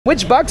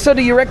Which bakso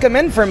do you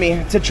recommend for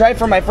me to try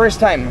for my first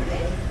time?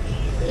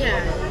 Yeah.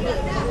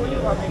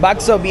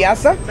 Bakso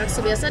biasa?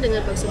 Bakso biasa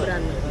dengan bakso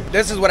beranak.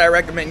 This is what I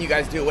recommend you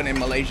guys do when in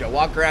Malaysia.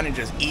 Walk around and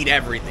just eat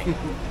everything.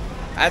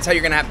 That's how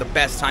you're gonna have the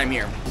best time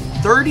here.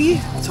 $30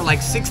 to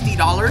like $60,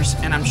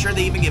 and I'm sure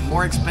they even get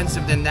more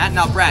expensive than that.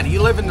 Now, Brad, you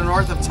live in the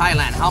north of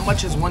Thailand. How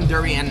much is one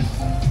durian?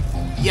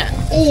 Yeah.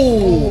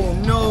 Oh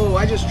no,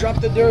 I just dropped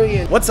the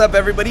durian. What's up,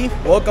 everybody?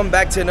 Welcome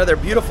back to another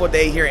beautiful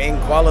day here in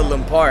Kuala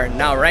Lumpur.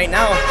 Now, right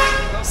now,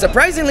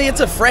 surprisingly, it's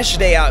a fresh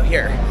day out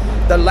here.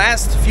 The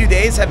last few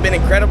days have been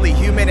incredibly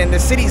humid, and the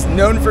city's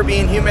known for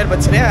being humid,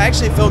 but today I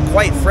actually feel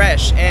quite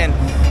fresh. And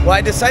well,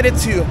 I decided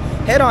to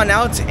head on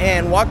out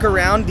and walk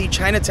around the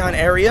Chinatown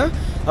area,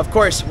 of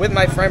course, with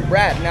my friend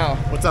Brad. Now,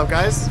 what's up,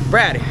 guys?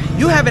 Brad,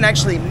 you haven't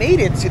actually made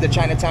it to the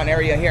Chinatown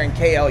area here in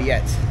KL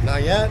yet.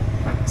 Not yet.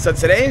 So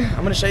today,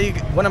 I'm gonna show you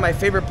one of my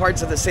favorite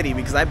parts of the city,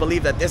 because I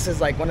believe that this is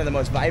like one of the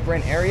most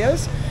vibrant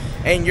areas.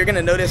 And you're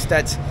gonna notice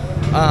that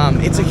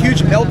it's a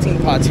huge melting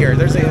pot here.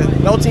 There's a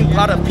melting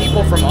pot of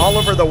people from all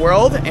over the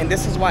world, and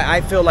this is why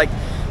I feel like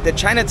the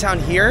Chinatown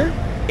here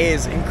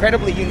is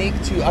incredibly unique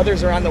to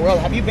others around the world.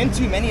 Have you been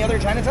to many other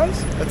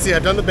Chinatowns? Let's see,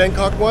 I've done the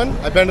Bangkok one.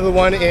 I've been to the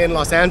one in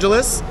Los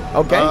Angeles.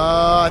 Okay.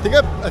 I think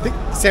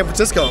San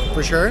Francisco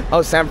for sure.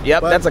 Oh,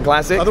 yep, that's a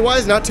classic.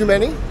 Otherwise, not too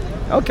many.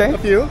 Okay. A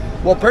few.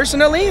 Well,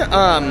 personally,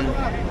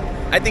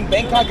 I think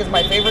Bangkok is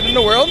my favorite in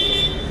the world.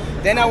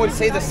 Then I would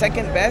say the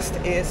second best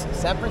is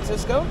San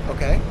Francisco.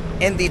 Okay.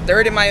 And the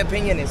third, in my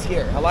opinion, is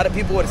here. A lot of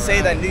people would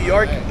say that New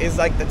York is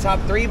like the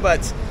top three,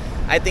 but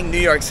I think New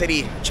York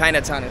City,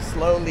 Chinatown is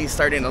slowly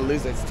starting to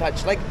lose its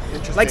touch. Like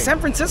San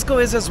Francisco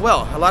is as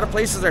well. A lot of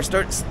places are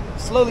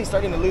slowly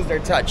starting to lose their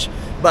touch.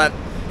 But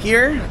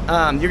here,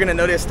 you're gonna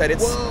notice that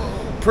it's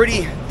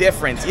pretty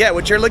different. Yeah,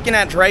 what you're looking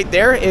at right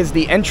there is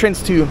the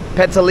entrance to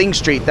Petaling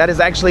Street. That is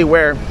actually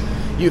where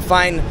you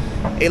find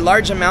a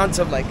large amount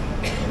of like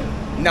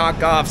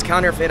knockoffs,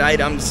 counterfeit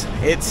items.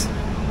 It's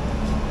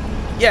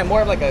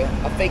more of like a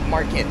fake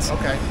market.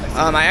 Okay.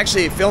 I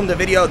actually filmed a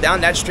video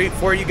down that street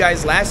for you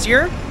guys last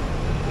year.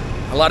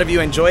 A lot of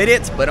you enjoyed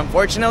it, but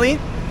unfortunately,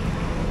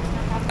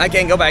 I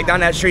can't go back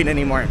down that street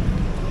anymore.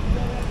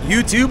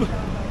 YouTube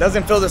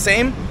doesn't feel the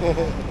same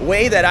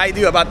way that I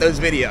do about those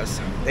videos.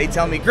 They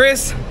tell me,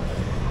 Chris,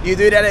 you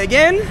do that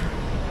again,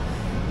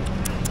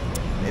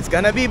 it's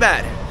gonna be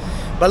bad.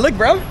 But look,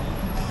 bro,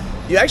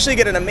 you actually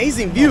get an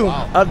amazing view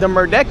of the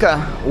Merdeka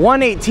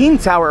 118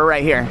 tower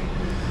right here.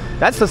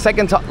 That's the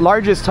second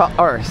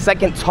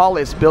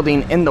tallest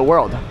building in the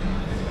world.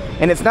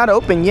 And it's not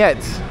open yet,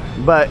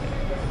 but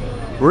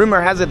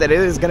rumor has it that it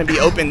is gonna be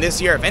open this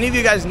year. If any of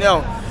you guys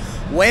know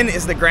when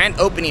is the grand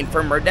opening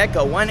for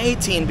Merdeka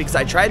 118, because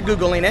I tried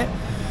Googling it,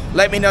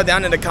 let me know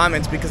down in the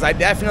comments, because I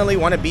definitely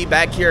wanna be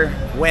back here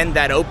when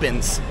that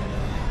opens.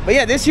 But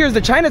yeah, this here's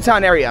the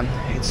Chinatown area.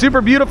 It's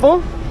super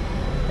beautiful.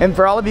 And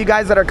for all of you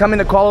guys that are coming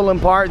to Kuala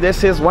Lumpur,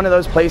 this is one of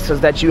those places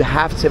that you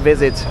have to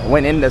visit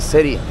when in the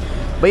city.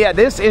 But yeah,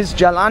 this is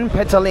Jalan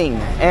Petaling.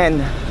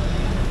 And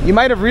you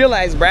might have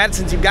realized, Brad,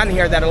 since you've gotten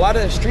here, that a lot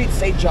of the streets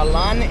say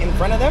Jalan in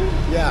front of them.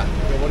 Yeah,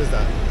 what is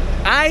that?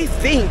 I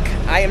think,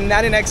 I am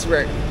not an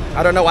expert.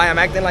 I don't know why I'm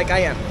acting like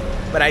I am.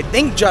 But I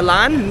think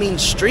Jalan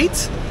means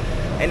streets.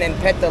 And then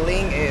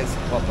Petaling is,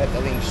 well,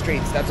 Petaling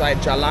streets. That's why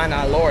Jalan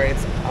Alor,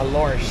 it's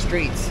Alor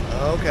streets.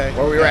 Okay.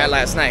 Where we were at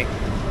last night.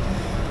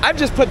 I've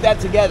just put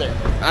that together.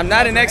 I'm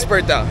not an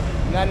expert though.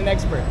 I'm not an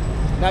expert.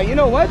 Now, you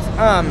know what?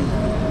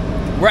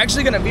 We're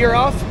actually gonna veer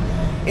off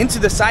into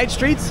the side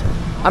streets.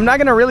 I'm not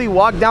gonna really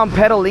walk down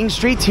Petaling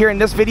streets here in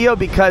this video,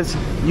 because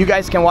you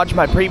guys can watch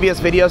my previous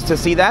videos to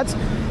see that.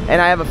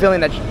 And I have a feeling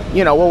that,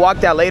 you know, we'll walk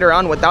that later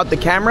on without the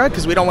camera,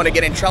 because we don't want to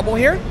get in trouble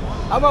here.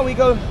 How about we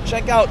go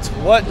check out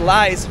what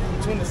lies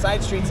between the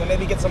side streets and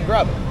maybe get some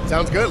grub?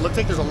 Sounds good. Looks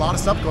like there's a lot of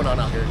stuff going on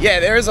out here. Yeah,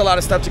 there is a lot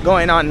of stuff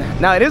going on.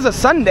 Now, it is a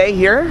Sunday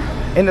here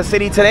in the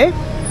city today.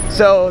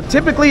 So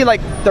typically,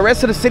 like, the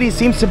rest of the city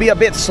seems to be a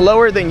bit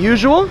slower than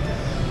usual.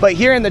 But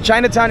here in the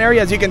Chinatown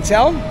area, as you can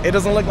tell, it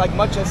doesn't look like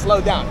much has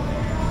slowed down.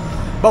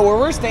 But where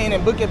we're staying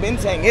in Bukit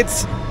Bintang,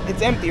 it's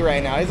empty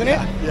right now, isn't it?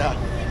 Yeah.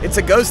 It's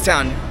a ghost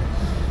town.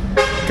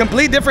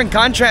 Complete different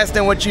contrast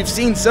than what you've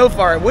seen so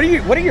far. What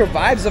are your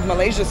vibes of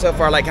Malaysia so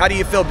far? Like, how do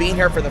you feel being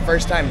here for the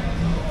first time?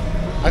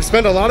 I've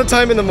spent a lot of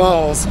time in the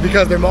malls,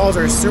 because their malls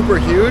are super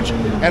huge.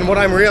 And what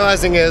I'm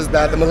realizing is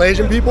that the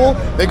Malaysian people,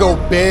 they go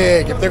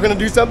big. If they're gonna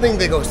do something,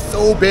 they go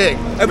so big.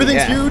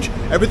 Everything's huge,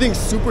 everything's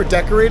super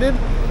decorated.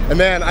 And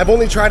man, I've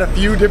only tried a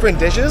few different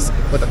dishes,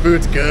 but the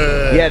food's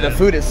good. Yeah, the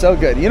food is so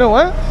good. You know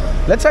what?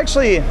 Let's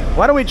actually,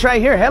 why don't we try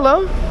here?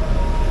 Hello?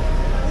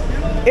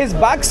 Is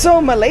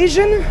bakso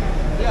Malaysian?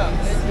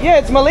 Yeah,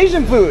 it's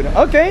Malaysian food.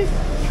 Okay.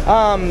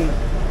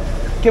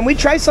 Can we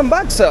try some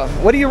bakso?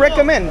 What do you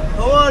recommend?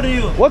 How are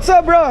you? What's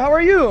up, bro? How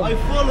are you? I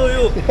follow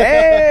you.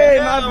 Hey,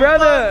 my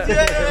brother.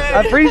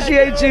 I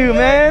appreciate you,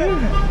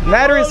 man.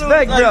 Mad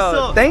respect,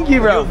 bro. Thank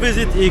you, bro. You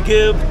visit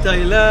Egypt,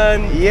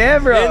 Thailand, yeah,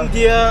 bro.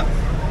 India.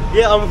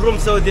 Yeah, I'm from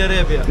Saudi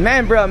Arabia.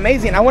 Man, bro,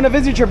 amazing. I want to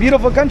visit your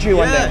beautiful country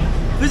one day.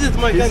 visit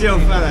my He's country. your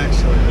fan,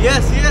 actually.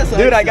 Yes, yes.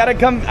 Dude, I gotta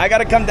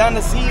come down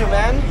to see you,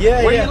 man.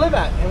 Yeah, Where yeah. do you live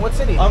at? In what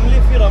city? I'm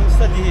live here. I'm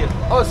study here.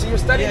 Oh, so you're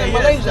studying in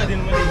Malaysia? Study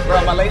in Malaysia.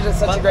 Bro, Malaysia's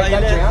such a But great I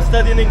country, huh?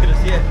 study in English.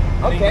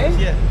 Yeah. Okay.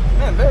 English, yeah.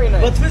 Man, very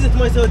nice. But visit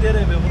my Saudi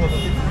Arabia, bro.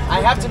 I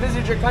have to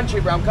visit your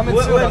country, bro. I'm coming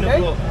When, soon, okay?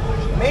 bro?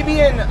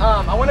 Maybe in,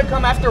 I want to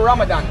come after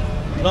Ramadan.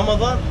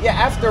 Ramadan? Yeah,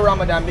 after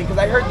Ramadan, because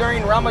I heard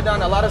during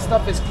Ramadan a lot of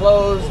stuff is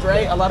closed,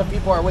 right? A lot of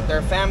people are with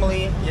their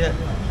family. Yeah.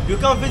 You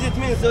can visit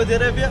me in Saudi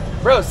Arabia.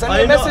 Bro, send me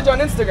I a know. message on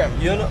Instagram.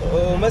 You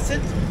know,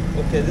 message?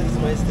 Okay, this is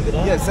my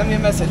Instagram. Yeah, send me a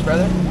message,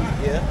 brother.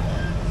 Yeah.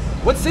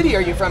 What city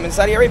are you from in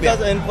Saudi Arabia?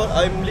 Because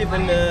I'm live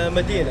in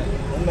Medina.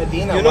 In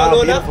Medina. You know wow,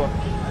 Lola? beautiful.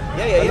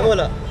 Yeah, yeah, yeah.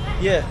 Lola.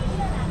 Yeah.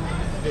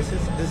 This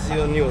is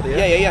your new,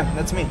 yeah? Yeah,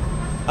 that's me.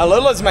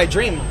 Alola's my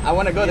dream. I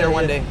want to go there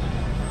one day.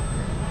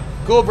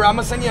 Cool, bro. I'm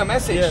gonna send you a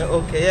message. Yeah,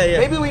 okay, yeah.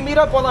 Maybe we meet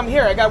up while I'm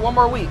here. I got one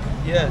more week.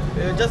 Yeah,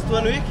 just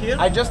 1 week here?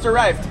 I just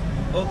arrived.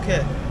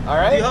 Okay. All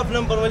right. Do you have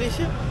number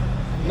Malaysia?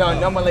 No,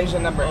 no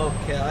Malaysian number.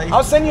 Okay.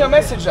 I'll send you a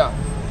message though.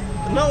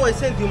 No, I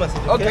sent you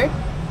message. Okay.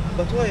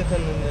 But why you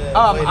can?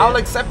 I'll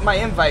accept my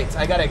invites.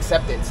 I gotta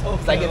accept it.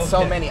 'Cause I get so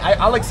Okay. many.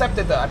 I'll accept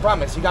it though. I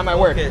promise. You got my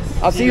word. Okay.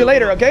 I'll see you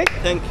later. Okay.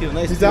 Thank you.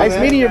 Nice. Peace out, Nice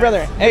man. meeting you,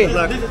 brother. Hey,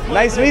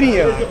 nice meeting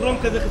you. From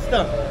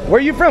Kazakhstan. Where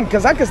are you from?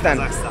 Kazakhstan.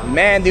 Kazakhstan.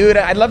 Man, dude,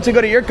 I'd love to go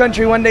to your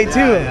country one day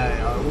too.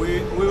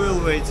 We will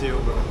wait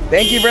you, bro.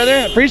 Thank you,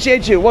 brother.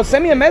 Appreciate you. Well,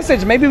 send me a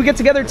message. Maybe we get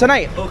together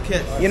tonight.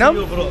 Okay. You know? See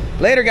you, bro.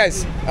 Later,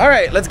 guys. All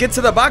right, let's get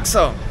to the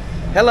bakso.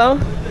 Hello.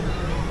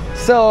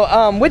 So,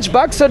 which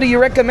bakso do you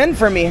recommend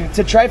for me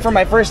to try for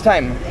my first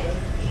time?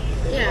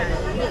 Ya,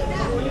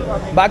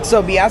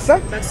 Bakso biasa?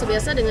 bakso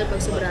biasa dengan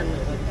bakso beranak.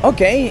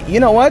 Okay, you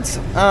know what?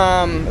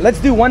 Let's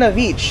do one of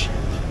each.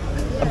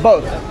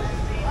 Both.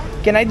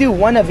 Can I do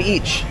one of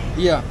each?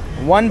 Yeah,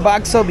 One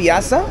bakso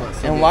biasa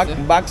and one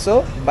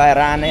bakso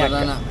baranek.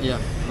 banana. Yeah,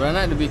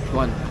 banana the big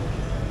one.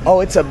 Oh,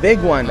 it's a big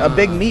one, a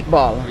big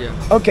meatball. Yeah.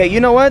 Okay, you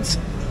know what?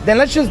 Then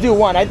let's just do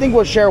one. I think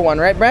we'll share one,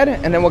 right, Brad?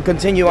 And then we'll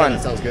continue on.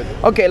 Sounds good.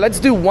 Okay, let's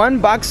do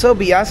one bakso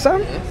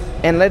biasa,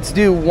 and let's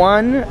do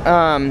one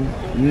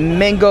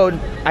mango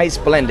ice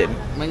blended.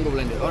 Mango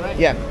blended. All right.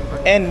 Yeah.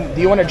 And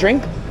do you want a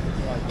drink?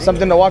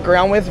 Something to walk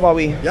around with while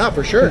we Yeah,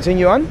 for sure.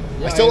 continue on?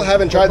 I still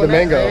haven't tried the Coconut,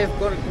 I mango. have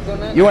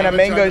coconut. You want a haven't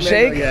tried mango the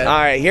shake? mango yet. All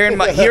right.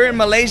 Here in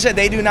Malaysia,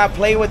 they do not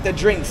play with the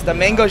drinks. The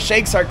mango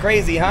shakes are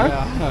crazy, huh?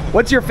 Yeah.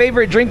 What's your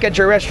favorite drink at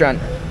your restaurant?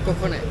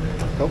 Coconut.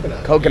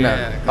 Coconut. Coconut.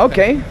 Yeah, coconut.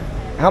 Okay.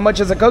 How much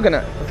is a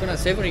coconut? Coconut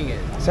savoring it.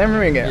 $7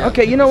 ringgit. Yeah,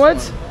 Okay, you know what?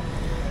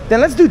 Then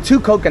let's do two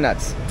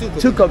coconuts.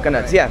 Two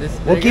coconuts, yeah. This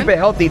We'll keep vegan? it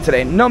healthy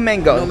today. No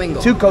mango. No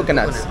mango. Two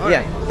coconuts. Coconut.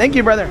 Yeah. Alright. Thank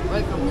you, brother.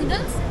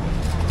 Noodles?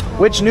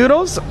 Which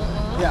noodles?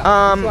 Yeah.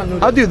 this one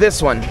noodle. I'll do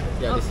this one.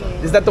 Yeah, this one.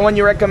 Is that the one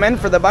you recommend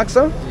for the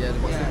bakso? Yeah,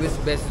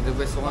 the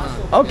best one.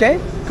 Okay,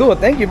 cool.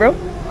 Thank you, bro.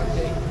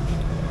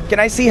 Can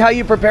I see how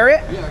you prepare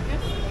it? Yeah, okay.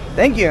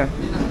 Thank you.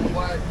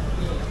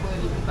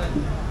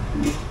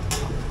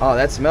 Oh,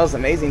 that smells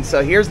amazing.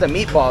 So here's the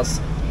meatballs.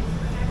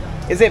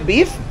 Is it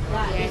beef?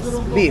 Yes.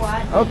 Beef.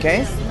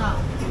 Okay.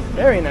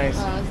 Very nice.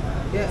 Oh,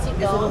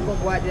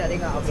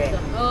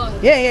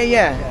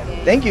 Yeah.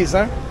 Thank you,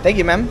 sir. Thank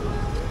you, ma'am.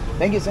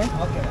 Thank you, sir.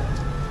 Okay.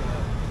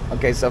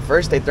 Okay, so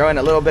first they throw in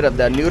a little bit of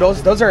the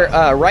noodles. Those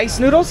are rice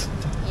noodles?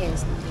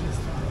 yes.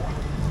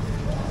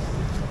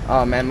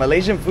 Oh man,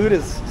 Malaysian food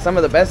is some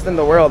of the best in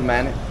the world,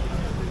 man.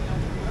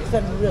 It's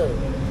a noodle.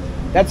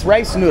 That's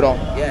rice noodle.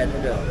 Yeah,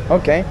 noodle.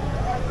 Okay.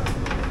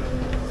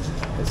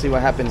 Let's see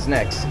what happens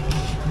next.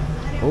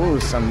 Ooh,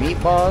 some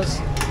meatballs.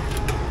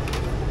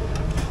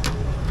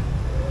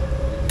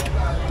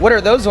 What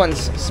are those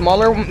ones?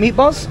 Smaller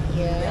meatballs?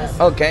 Yes.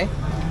 Okay.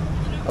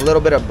 A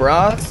little bit of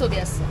broth. Bakso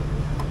biasa.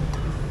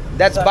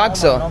 That's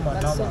bakso.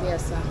 Bakso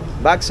biasa.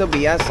 Bakso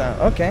biasa.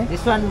 Okay.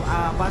 This one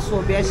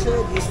bakso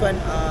biasa. This one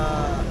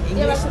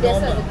English bakso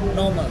biasa.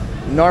 normal.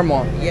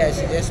 Normal. Yes,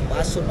 that's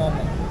bakso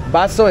normal.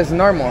 Baso is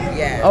normal.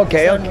 Yeah.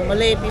 Okay. This one Okay.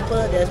 Malay people,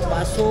 there's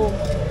bakso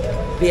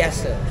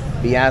biasa.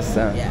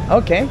 Biasa. Yeah.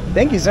 Okay.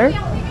 Thank you, sir.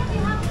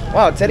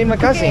 Wow, Teddy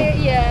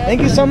Makasi. yeah.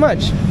 Thank you so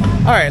much.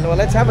 All right, well,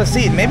 let's have a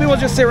seat. Maybe we'll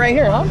just sit right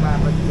here, huh?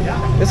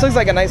 This looks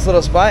like a nice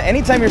little spot.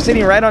 Anytime you're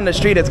sitting right on the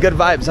street, it's good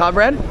vibes, huh,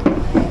 Brad?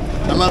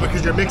 I love it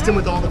because you're mixed in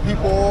with all the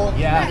people.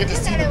 Yeah. You get to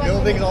see the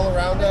buildings all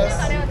around us.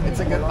 It's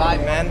a good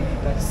vibe, man.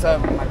 So,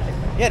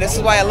 yeah, this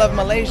is why I love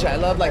Malaysia. I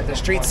love like the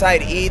street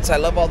side eats. I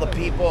love all the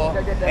people.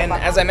 And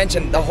as I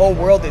mentioned, the whole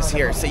world is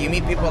here. So you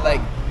meet people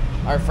like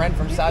our friend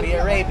from Saudi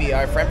Arabia,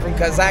 our friend from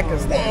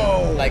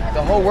Kazakhstan. Like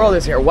the whole world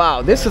is here.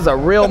 Wow, this is a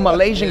real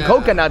Malaysian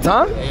coconut,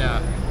 huh? Yeah.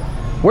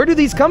 Where do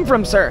these come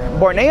from, sir?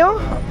 Borneo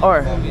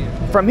or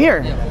from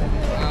here?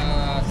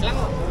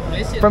 Selangor,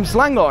 Malaysia. From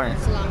Selangor.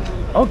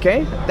 Selangor.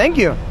 Okay, thank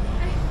you.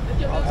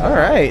 All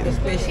right.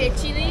 Okay,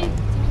 chili,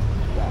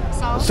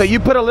 sauce. So you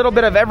put a little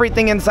bit of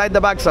everything inside the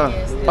bakso.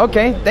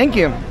 Okay, thank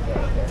you.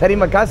 Teddy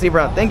Makasi,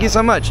 bro. Thank you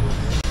so much.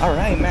 All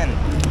right, man.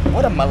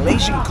 What a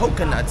Malaysian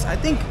coconuts.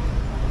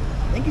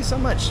 Thank you so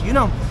much. You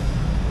know,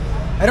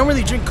 I don't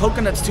really drink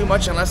coconuts too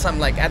much unless I'm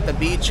like at the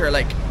beach or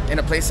like in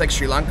a place like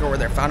Sri Lanka where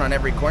they're found on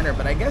every corner.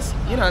 But I guess,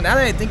 you know, now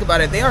that I think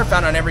about it, they are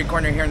found on every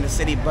corner here in the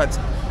city. But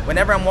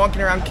whenever I'm walking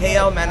around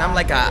KL, man, I'm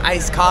like a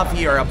iced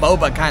coffee or a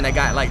boba kind of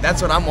guy. Like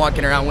that's what I'm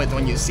walking around with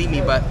when you see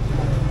me. But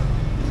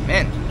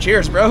man,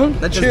 cheers, bro.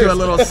 Let's just do a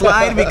little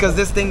slide because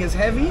this thing is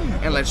heavy.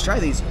 And let's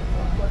try these.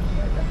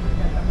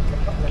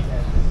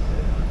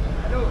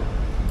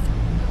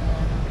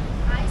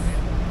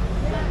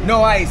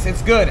 No ice,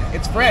 it's good.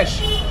 It's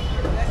fresh.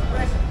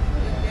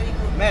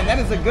 Man, that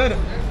is a good.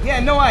 Yeah,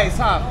 no ice,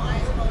 huh?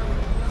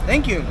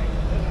 Thank you.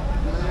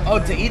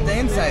 Oh, to eat the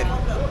inside.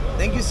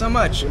 Thank you so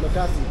much.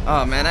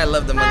 Oh man, I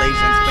love the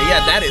Malaysians. But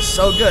yeah, that is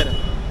so good.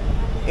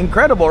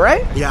 Incredible,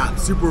 right? Yeah,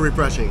 super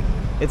refreshing.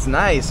 It's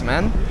nice,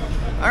 man.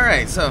 All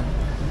right, so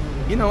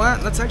you know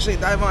what? Let's actually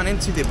dive on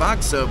into the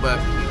bakso. But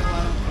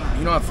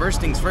you know what?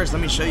 First things first.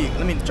 Let me show you.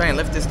 Let me try and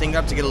lift this thing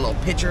up to get a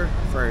little picture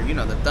for, you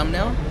know, the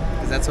thumbnail,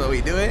 because that's what we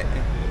do it.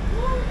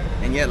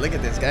 And yeah, look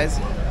at this, guys.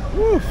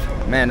 Woo.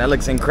 Man, that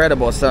looks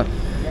incredible. So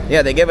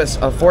yeah, they give us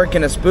a fork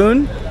and a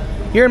spoon.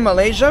 Here in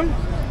Malaysia,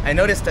 I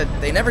noticed that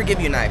they never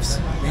give you knives.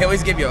 They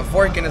always give you a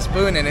fork and a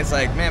spoon, and it's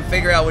like, man,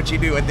 figure out what you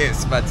do with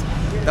this. But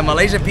the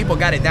Malaysian people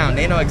got it down.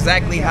 They know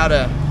exactly how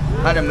to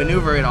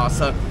maneuver it all.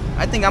 So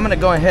I think I'm gonna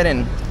go ahead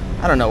and,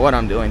 I don't know what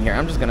I'm doing here.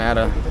 I'm just gonna add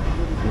a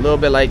little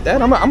bit like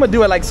that. I'm gonna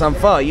do it like some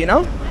pho, you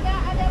know?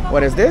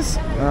 What is this?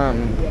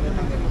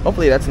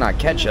 Hopefully that's not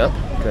ketchup,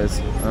 because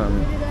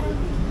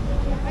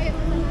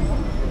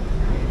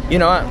you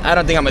know what? I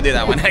don't think I'm gonna do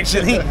that one,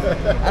 actually.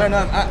 I don't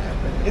know.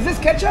 Is this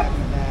ketchup?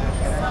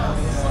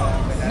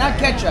 Not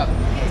ketchup.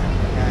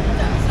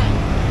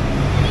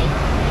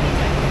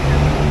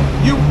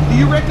 Do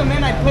you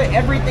recommend I put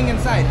everything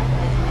inside?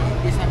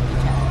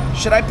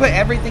 Should I put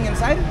everything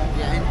inside?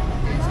 Yeah,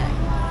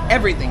 inside.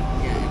 Everything?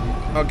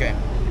 Yeah. Okay.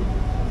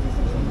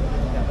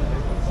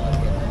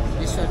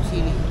 This one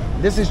chili.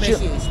 This is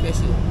Special,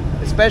 special.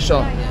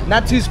 special.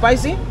 Not too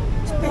spicy?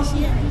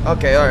 Special.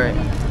 Okay, alright.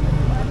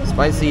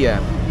 Spicy, yeah.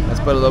 Let's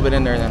put a little bit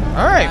in there then.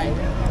 Alright.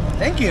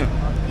 Thank you.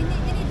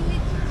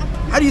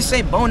 How do you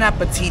say bon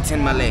appetit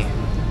in Malay?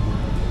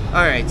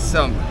 Alright,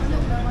 so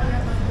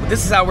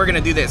this is how we're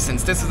gonna do this.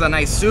 Since this is a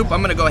nice soup,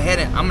 I'm gonna go ahead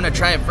and I'm gonna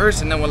try it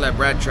first, and then we'll let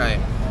Brad try it.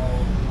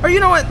 Or you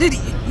know what, dude,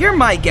 you're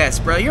my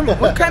guest, bro.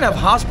 What kind of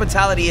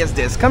hospitality is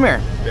this? Come here.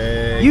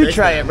 Dang, You thanks,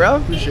 try man. it, bro.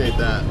 Appreciate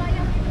that.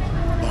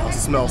 Oh, it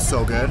smells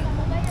so good.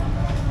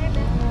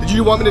 Did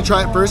you want me to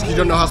try it first because you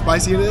don't know how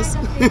spicy it is?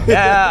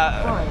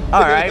 Yeah.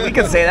 Alright, we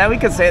can say that. We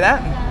can say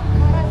that.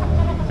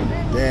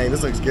 Dang,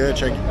 this looks good.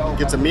 Check,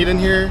 get some meat in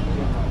here.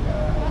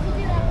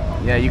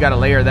 Yeah, you gotta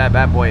layer that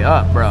bad boy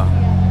up, bro.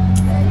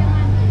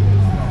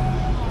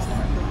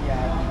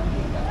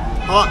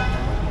 Hot.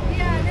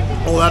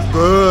 Oh, that's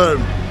good.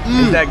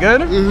 Is that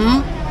good?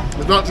 Mm-hmm.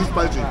 It's not too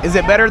spicy. Is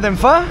it better than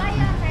pho?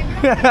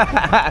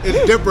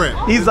 It's different.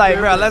 He's like,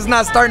 bro, let's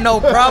not start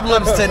no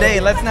problems today.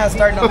 Let's not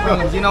start no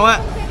problems. You know what?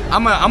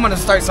 I'm gonna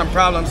start some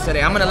problems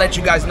today. I'm gonna let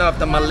you guys know if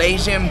the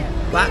Malaysian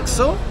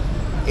bakso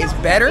is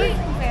better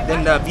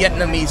than the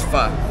Vietnamese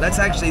pho. Let's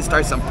actually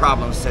start some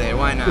problems today.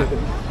 Why not?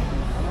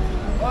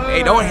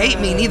 Hey, don't hate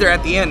me neither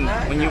at the end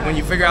when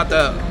you figure out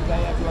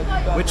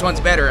which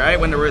one's better, all right?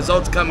 When the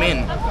results come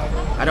in,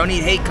 I don't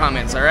need hate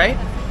comments, all right?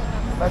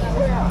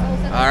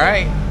 All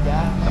right,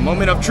 the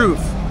moment of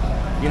truth.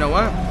 You know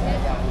what?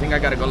 I think I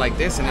gotta go like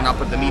this, and then I'll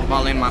put the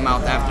meatball in my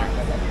mouth after.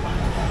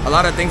 A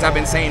lot of things I've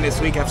been saying this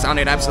week have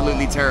sounded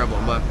absolutely terrible,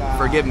 but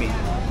forgive me.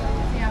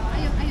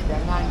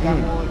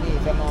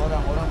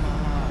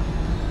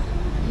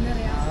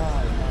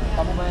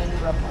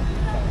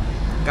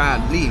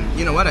 Godly.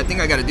 You know what? I think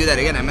I gotta do that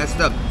again. I messed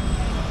up.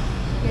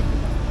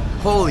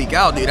 Holy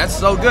cow, dude, that's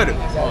so good.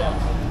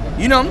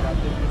 You know,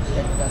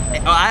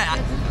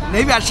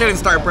 maybe I shouldn't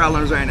start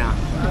problems right now.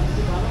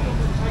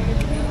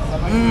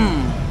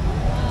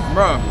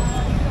 Bro.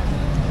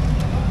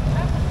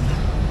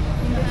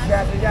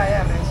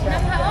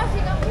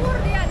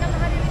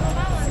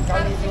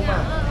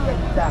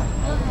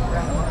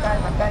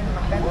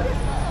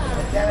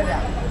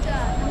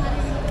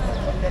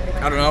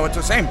 I don't know what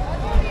to say.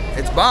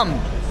 It's bomb.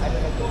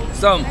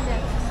 So,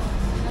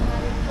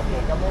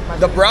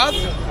 the broth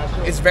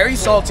is very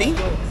salty,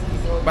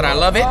 but I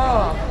love it.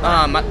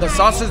 The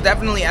sauces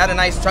definitely add a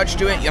nice touch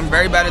to it. I'm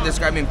very bad at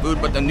describing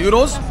food, but the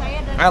noodles,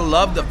 I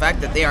love the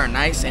fact that they are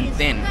nice and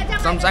thin.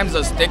 Sometimes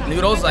those thick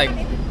noodles, like,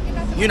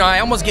 you know, I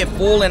almost get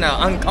full in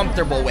an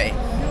uncomfortable way.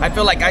 I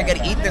feel like I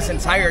could eat this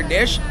entire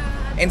dish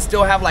and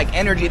still have like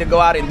energy to go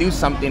out and do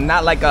something,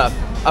 not like a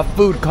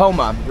food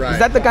coma. Right. Is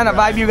that the kind of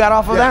vibe you got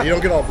off of that? You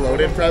don't get all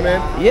bloated from it.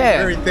 Yeah.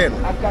 Very thin.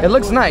 It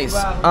looks nice.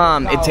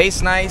 It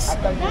tastes nice.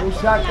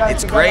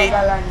 It's great.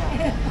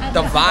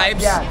 The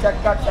vibes.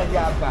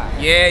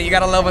 Yeah, you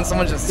gotta love when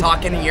someone's just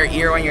talking in your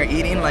ear when you're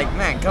eating. Like,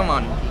 man, come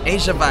on.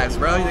 Asia vibes,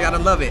 bro. You gotta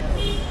love it.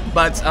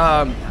 But,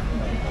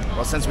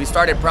 well, since we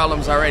started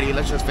problems already,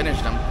 let's just finish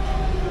them.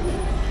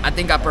 I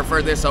think I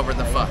prefer this over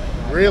the pho.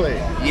 Really?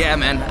 Yeah,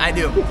 man, I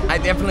do. I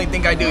definitely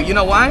think I do. You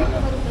know why?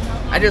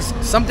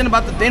 Something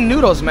about the thin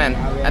noodles, man.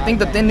 I think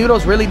the thin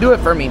noodles really do it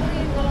for me.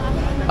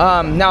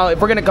 Now, if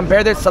we're gonna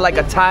compare this to like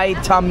a Thai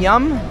tom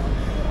yum,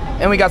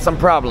 and we got some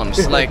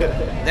problems. Like,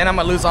 then I'm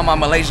gonna lose all my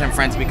Malaysian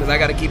friends because I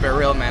gotta keep it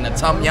real, man. A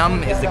tom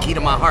yum is the key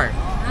to my heart.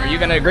 Are you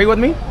gonna agree with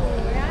me?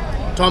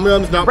 Tom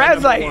Yum's not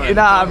Brad's my like, number one.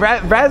 nah,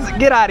 Brad's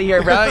get out of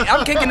here, bro.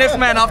 I'm kicking this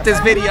man off this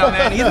video,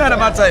 man. He's not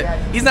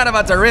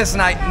about to risk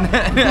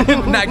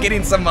not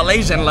getting some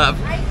Malaysian love.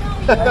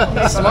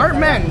 Smart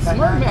man,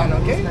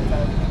 okay?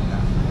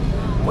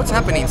 What's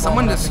happening?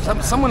 Someone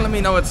let me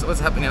know what's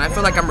happening. I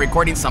feel like I'm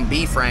recording some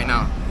beef right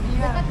now.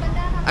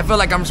 I feel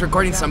like I'm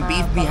recording some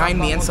beef behind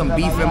me and some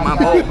beef in my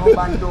bowl.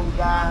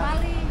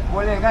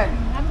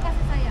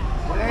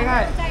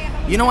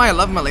 You know why I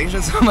love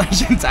Malaysia so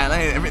much in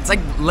Thailand? It's like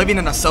living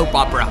in a soap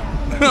opera.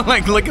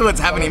 Like, look at what's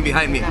happening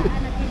behind me.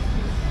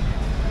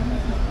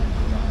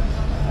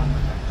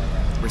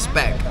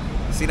 Respect.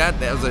 See that?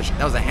 That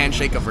was a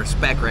handshake of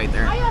respect right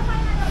there.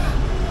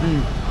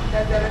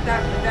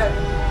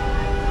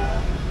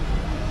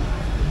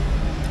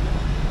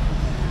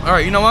 All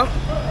right, you know what?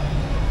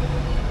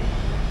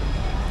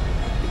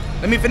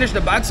 Let me finish the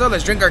bakso.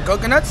 Let's drink our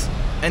coconuts,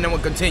 and then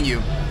we'll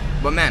continue.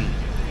 But man,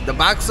 the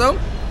bakso,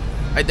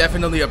 I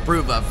definitely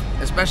approve of,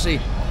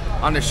 especially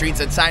on the streets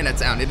of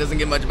Chinatown. It doesn't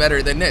get much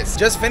better than this.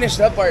 Just finished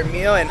up our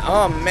meal, and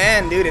oh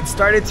man, dude, it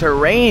started to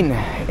rain.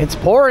 It's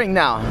pouring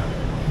now.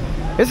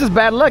 This is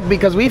bad luck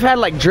because we've had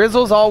like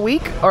drizzles all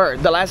week, or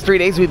the last 3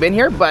 days we've been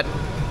here, but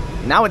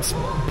now it's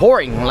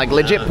pouring, like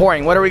legit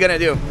pouring. What are we gonna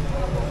do?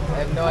 I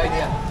have no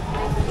idea.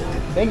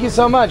 Thank you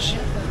so much.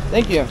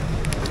 Thank you.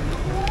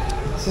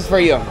 This is for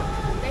you.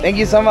 Thank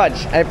you so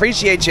much. I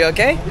appreciate you,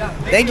 okay?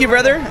 Thank you,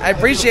 brother. I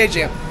appreciate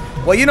you.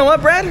 Well, you know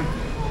what, Brad?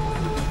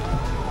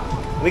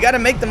 We gotta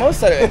make the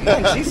most of it.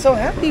 Man, she's so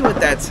happy with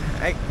that.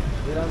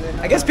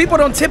 I guess people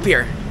don't tip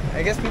here.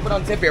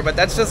 But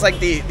that's just like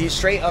the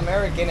straight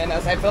American in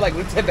us. I feel like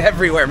we tip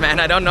everywhere, man.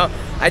 I don't know.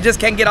 I just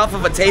can't get off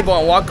of a table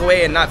and walk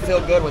away and not feel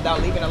good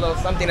without leaving a little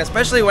something,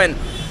 especially when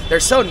they're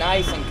so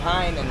nice and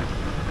kind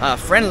and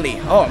friendly.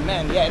 Oh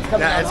man, yeah, it's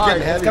coming down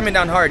hard. It's coming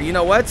down hard. You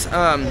know what?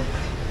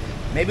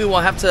 Maybe we'll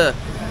have to,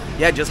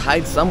 just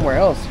hide somewhere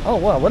else. Oh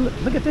wow,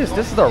 look at this.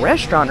 This is a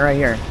restaurant right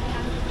here.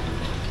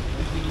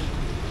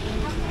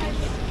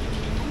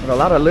 With a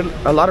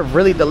lot of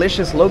really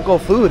delicious local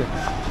food.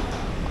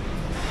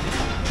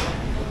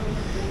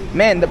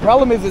 Man, the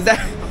problem is that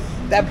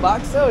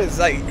bakso is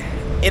like,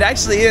 it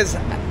actually is.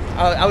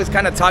 I was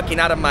kind of talking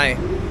out of my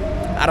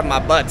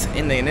butt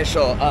in the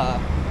initial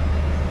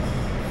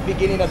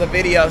beginning of the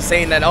video,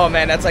 saying that, oh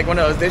man, that's like one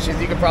of those dishes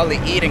you could probably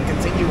eat and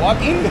continue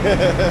walking.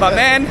 But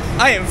man,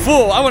 I am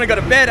full. I want to go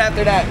to bed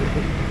after that.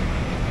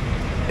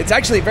 It's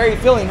actually very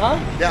filling, huh?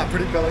 Yeah,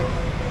 pretty filling.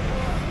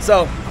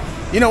 So,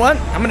 you know what?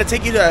 I'm gonna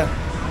take you to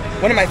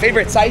one of my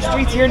favorite side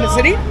streets here in the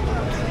city,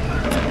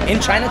 in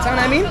Chinatown,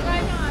 I mean,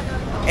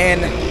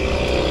 and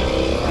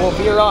we'll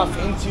veer off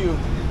into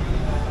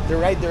the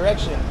right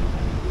direction.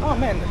 Oh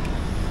man,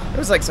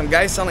 there's like some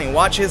guys selling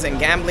watches and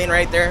gambling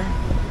right there.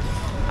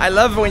 I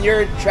love when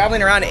you're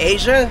traveling around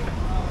Asia.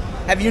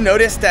 Have you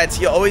noticed that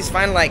you always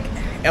find like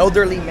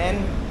elderly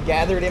men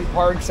gathered in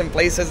parks and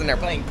places, and they're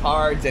playing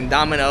cards and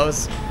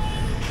dominoes?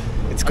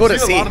 It's cool to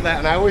see. I see a lot of that,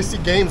 and I always see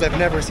games I've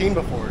never seen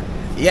before.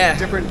 Yeah.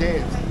 Different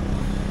games.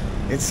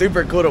 It's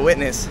super cool to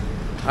witness.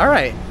 All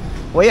right.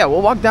 Well, yeah,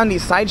 we'll walk down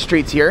these side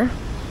streets here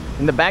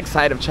in the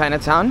backside of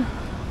Chinatown,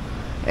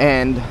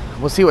 and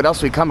we'll see what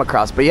else we come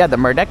across. But yeah, the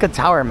Merdeka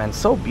Tower, man,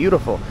 so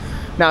beautiful.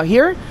 Now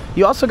here,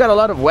 you also got a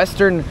lot of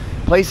Western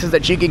places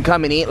that you can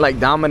come and eat, like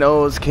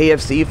Domino's,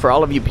 KFC, for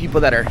all of you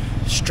people that are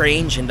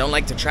strange and don't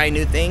like to try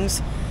new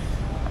things.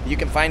 You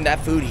can find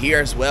that food here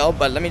as well.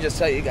 But let me just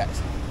tell you guys,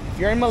 if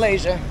you're in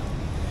Malaysia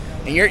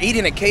and you're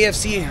eating at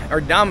KFC or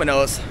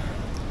Domino's,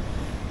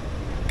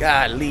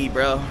 golly,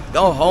 bro,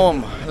 go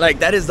home. Like,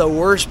 that is the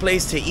worst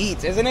place to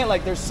eat, isn't it?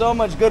 Like, there's so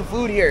much good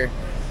food here.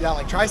 Yeah,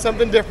 like try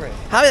something different.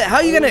 How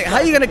you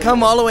gonna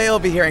come all the way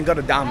over here and go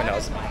to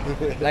Domino's?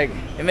 Like,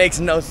 it makes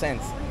no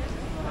sense.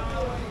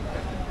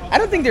 I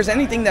don't think there's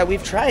anything that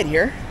we've tried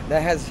here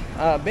that has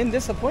been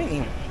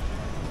disappointing.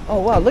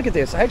 Oh wow, look at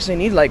this. I actually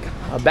need like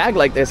a bag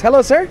like this.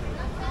 Hello, sir.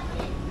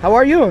 How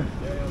are you?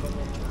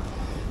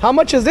 How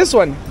much is this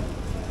one?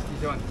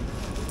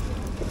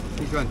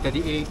 This one,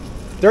 38.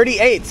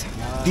 38.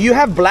 Do you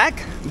have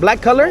black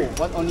color?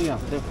 What only?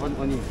 One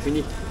only.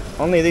 Finish.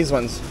 Only these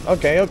ones.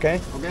 Okay.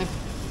 Okay.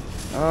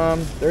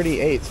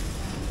 38.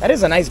 That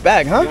is a nice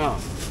bag, huh? Yeah.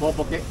 4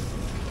 pocket.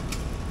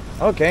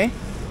 Okay.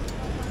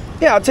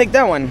 Yeah, I'll take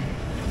that one.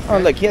 Oh,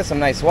 look, he has some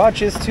nice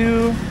watches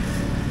too.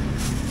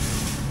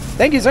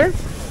 Thank you, sir.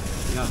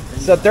 Yeah.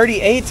 So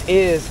 38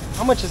 is,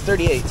 how much is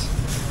 38?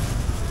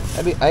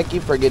 I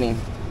keep forgetting.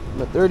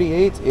 But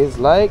 38 is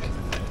like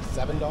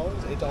 $7,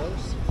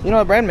 $8. You know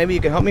what, Brad? Maybe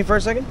you can help me for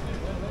a second.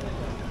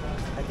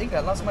 I think I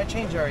lost my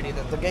change already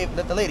that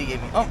the lady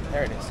gave me. Oh,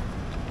 there it is.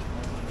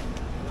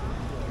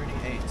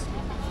 38.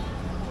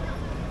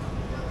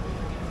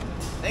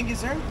 Thank you,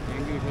 sir.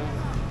 Thank you, sir.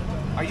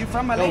 Are you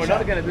from Malaysia? No, we're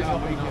not gonna do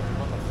something.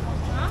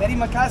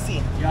 Terima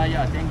kasih.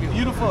 Yeah, thank you.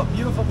 Beautiful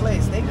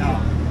place. Thank you.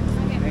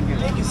 Thank you.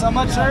 Thank you so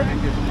much, sir.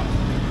 Thank you so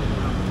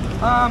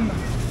much.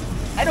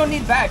 I don't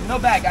need bag. No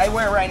bag. I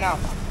wear it right now.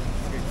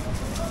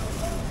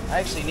 I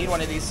actually need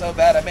one of these so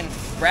bad.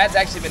 Brad's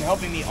actually been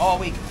helping me all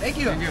week. Thank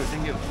you. Thank you.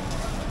 Thank you.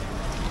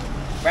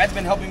 Brad's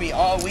been helping me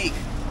all week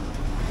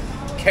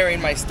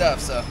carrying my stuff.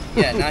 So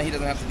yeah, now he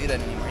doesn't have to do that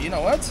anymore. You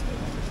know what?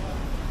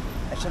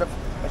 I should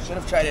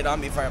have tried it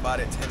on before I bought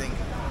it, I think.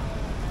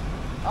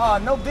 Oh,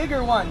 no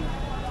bigger one.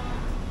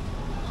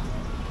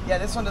 Yeah,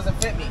 this one doesn't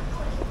fit me.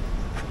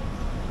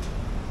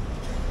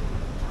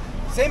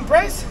 Same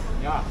price?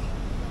 Yeah.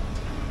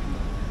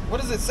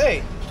 What does it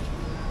say?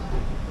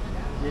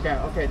 You can.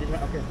 Okay.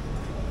 Okay.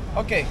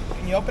 Okay,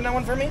 can you open that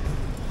one for me?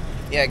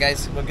 Yeah,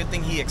 guys, well, good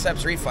thing he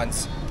accepts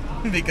refunds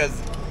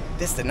because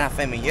this did not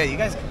fit me. Yeah, you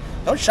guys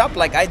don't shop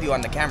like I do on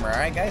the camera, all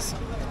right, guys?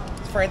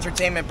 It's for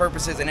entertainment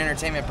purposes and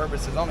entertainment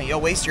purposes only. You'll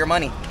waste your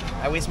money.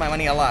 I waste my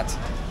money a lot.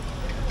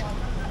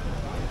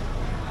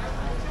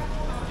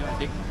 You want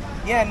to take?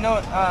 Yeah, no,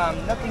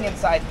 nothing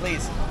inside,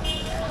 please.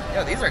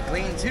 Yo, these are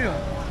clean too.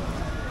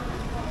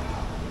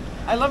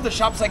 I love the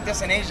shops like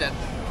this in Asia.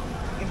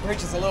 You can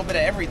purchase a little bit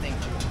of everything.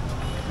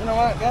 You know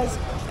what, guys?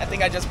 I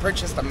think I just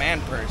purchased a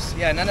man purse.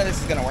 Yeah, none of this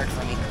is gonna work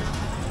for me.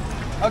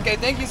 Okay,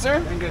 thank you,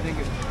 sir. Thank you. Thank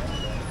you.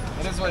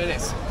 It is what it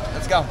is.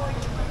 Let's go.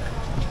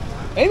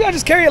 Maybe I'll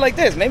just carry it like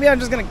this. Maybe I'm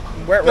just gonna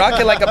rock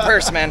it like a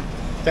purse, man.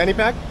 Fanny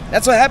pack?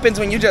 That's what happens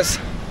when you just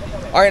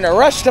are in a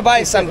rush to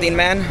buy something,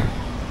 man.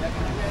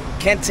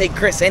 Can't take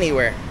Chris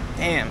anywhere.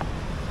 Damn.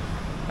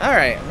 All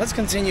right, let's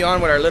continue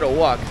on with our little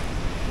walk.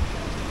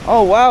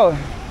 Oh, wow.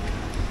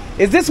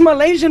 Is this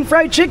Malaysian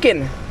fried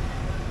chicken?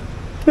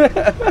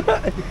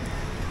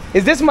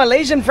 Is this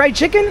Malaysian fried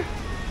chicken?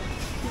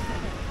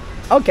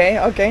 Okay,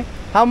 okay.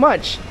 How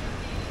much?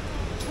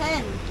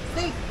 10,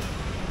 6,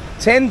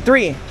 10,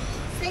 3.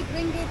 6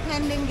 ringgit,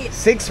 10 ringgit.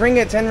 6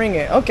 ringgit, 10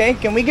 ringgit. Okay,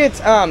 can we get,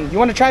 you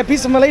want to try a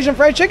piece of Malaysian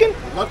fried chicken?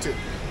 Love to.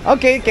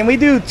 Okay, can we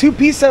do 2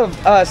 pieces of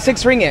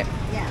 6 ringgit?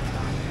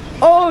 Yeah.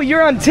 Oh,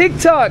 you're on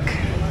TikTok.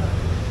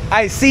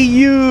 I see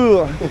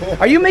you.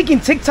 Are you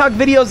making TikTok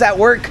videos at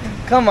work?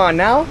 Come on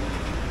now.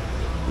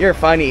 You're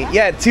funny.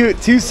 Yeah, two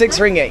 6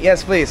 ringgit.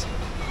 Yes, please.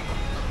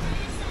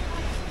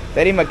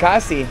 Terima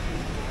makasih.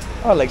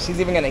 Oh, like she's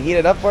even gonna heat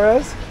it up for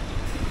us.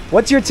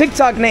 What's your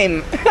TikTok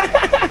name?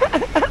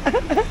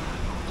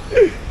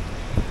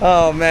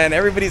 Oh man,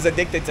 everybody's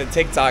addicted to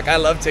TikTok. I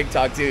love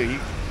TikTok too.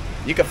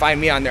 You can find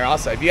me on there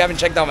also. If you haven't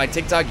checked out my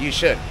TikTok, you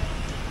should.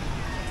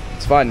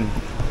 It's fun.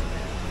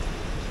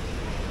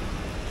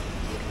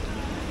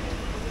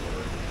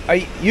 Are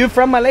you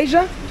from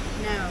Malaysia?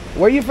 No.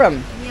 Where are you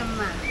from?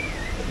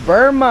 Myanmar.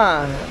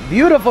 Burma.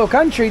 Beautiful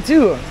country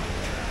too.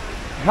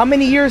 How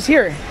many years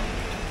here?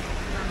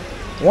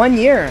 1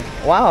 year.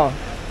 Wow.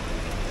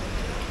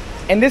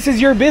 And this is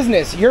your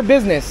business? Your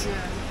business?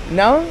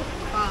 No?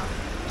 Oh.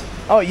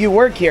 Oh, you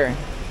work here.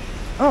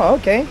 Oh,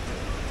 okay.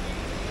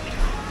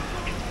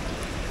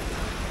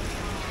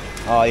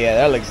 Oh yeah,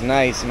 that looks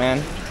nice,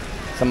 man.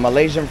 Some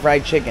Malaysian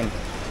fried chicken.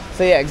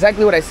 So yeah,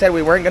 exactly what I said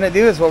we weren't gonna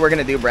do is what we're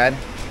gonna do, Brad.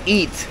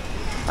 Eat.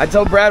 I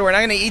told Brad we're not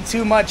gonna eat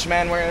too much,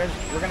 man. We're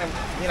gonna,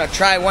 you know,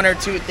 try 1 or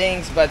 2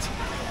 things, but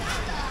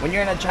when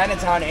you're in a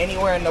Chinatown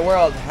anywhere in the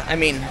world, I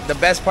mean, the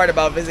best part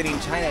about visiting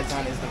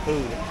Chinatown is the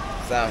food.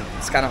 So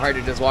it's kind of hard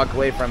to just walk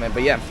away from it.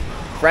 But yeah,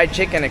 fried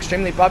chicken,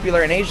 extremely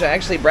popular in Asia.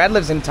 Actually, Brad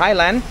lives in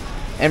Thailand,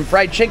 and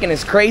fried chicken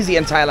is crazy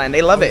in Thailand.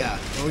 They love it. Yeah.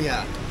 Oh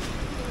yeah.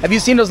 Have you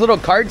seen those little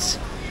carts?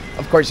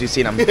 Of course you've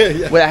seen them.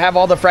 Yeah. Where they have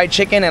all the fried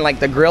chicken and like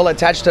the grill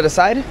attached to the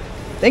side.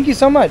 Thank you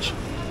so much.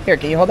 Here,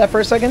 can you hold that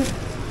for a second?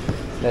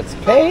 Let's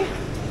pay.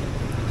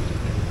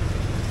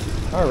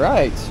 All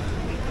right.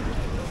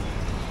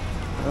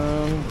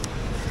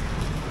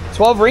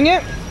 12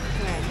 ringgit?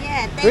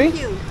 Yeah, Three?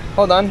 thank you.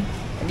 Hold on.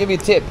 I'll give you a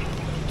tip.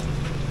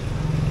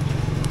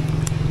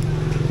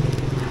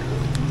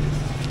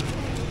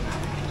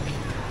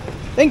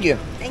 Thank you.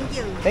 Thank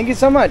you. Thank you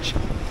so much.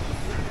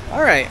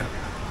 All right.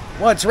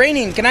 Well, it's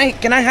raining. Can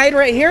I hide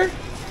right here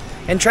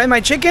and try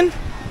my chicken?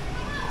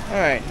 All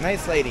right,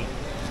 nice lady.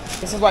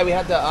 This is why we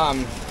had to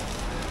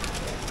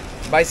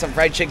buy some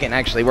fried chicken.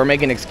 Actually, we're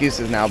making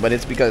excuses now, but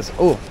it's because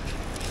oh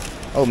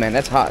man,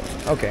 that's hot.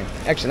 Okay,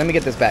 actually, let me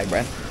get this bag,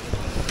 Brad.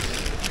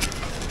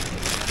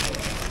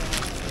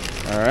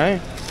 All right.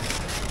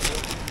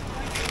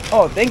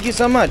 Oh, thank you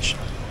so much.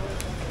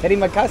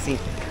 Terima kasih.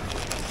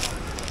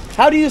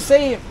 How do you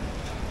say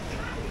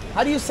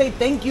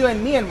thank you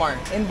in Myanmar,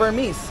 in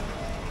Burmese?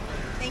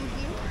 Thank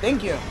you.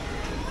 Thank you.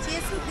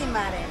 Chesu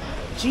timbare.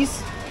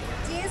 Cheese.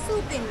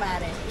 Chesu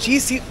timbare.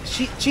 Cheese.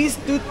 Cheese.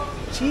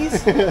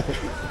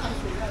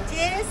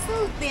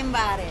 Chesu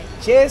timbare.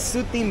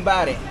 Chesu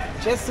timbare.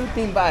 Chesu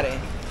timbare.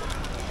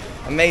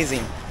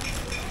 Amazing.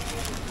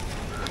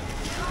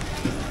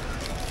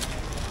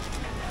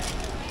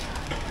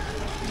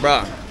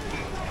 Bruh.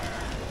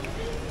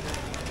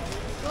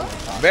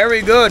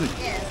 Very good.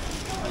 Yes.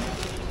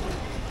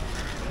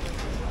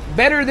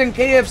 Better than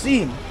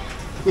KFC.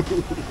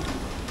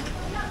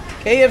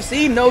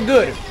 KFC, no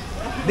good.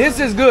 This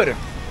is good.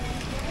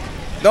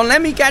 Don't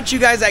let me catch you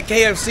guys at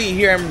KFC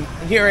here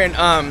in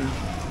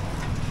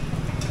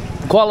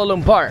Kuala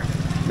Lumpur.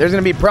 There's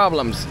gonna be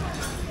problems.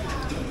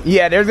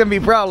 Yeah, there's gonna be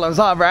problems,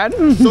 huh, Brad?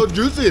 So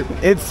juicy.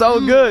 It's so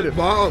good.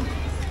 Bomb.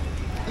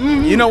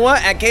 You know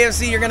what? At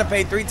KFC, you're gonna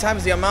pay 3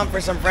 times the amount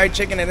for some fried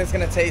chicken, and it's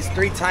gonna taste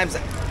 20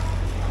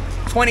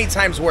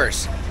 times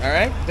worse. All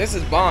right, this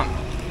is bomb.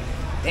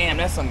 Damn,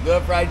 that's some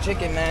good fried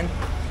chicken, man.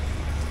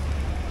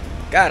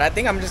 God, I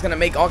think I'm just gonna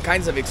make all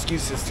kinds of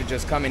excuses to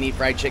just come and eat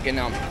fried chicken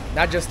now,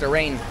 not just the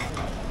rain.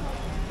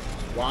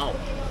 Wow.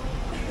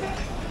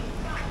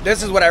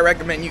 This is what I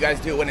recommend you guys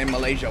do when in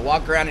Malaysia.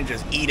 Walk around and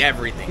just eat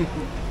everything.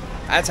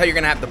 That's how you're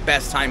gonna have the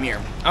best time here.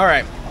 All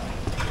right.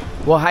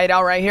 We'll hide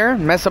out right here,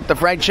 mess up the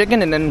fried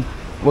chicken, and then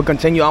we'll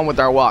continue on with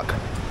our walk.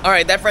 All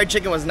right, that fried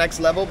chicken was next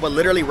level, but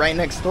literally right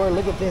next door,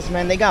 look at this,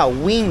 man. They got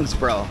wings,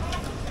 bro.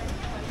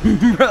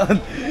 Bro,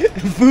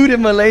 food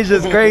in Malaysia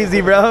is crazy,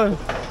 bro.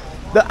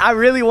 I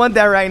really want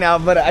that right now,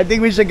 but I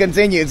think we should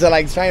continue to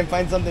like try and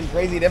find something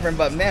crazy different.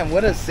 But man,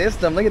 what a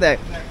system. Look at that.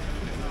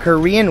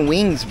 Korean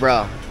wings,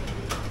 bro.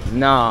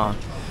 No,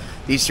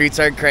 these streets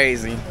are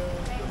crazy.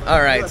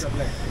 All right.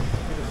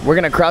 We're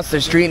gonna cross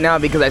the street now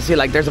because I see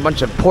like there's a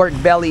bunch of pork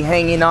belly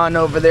hanging on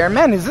over there.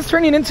 Man, is this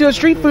turning into a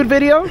street food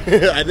video?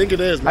 I think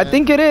it is, man. I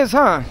think it is,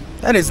 huh?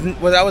 That is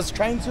what I was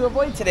trying to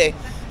avoid today.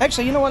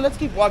 Actually, you know what? Let's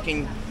keep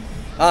walking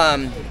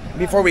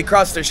before we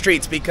cross the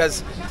streets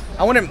because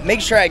I want to make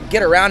sure I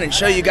get around and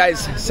show you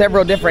guys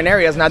several different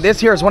areas. Now,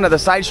 this here is one of the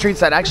side streets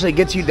that actually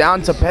gets you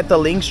down to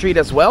Petaling Street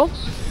as well.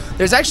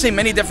 There's actually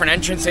many different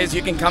entrances.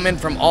 You can come in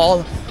from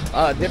all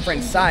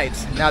different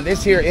sides. Now,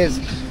 this here is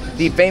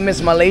the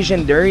famous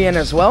Malaysian durian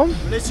as well.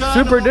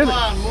 Super good.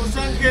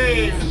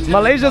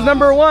 Malaysia's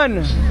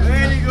 #1.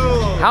 Very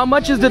good. How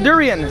much is the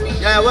durian?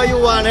 Yeah, what you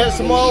want? A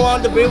small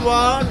one, the big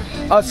one.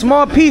 A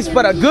small piece,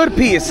 but a good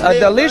piece, a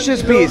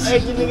delicious piece.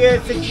 18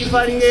 ringgit,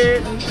 65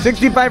 ringgit.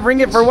 65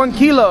 ringgit for 1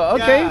 kilo.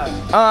 Okay.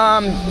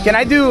 Can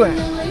I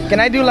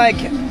do like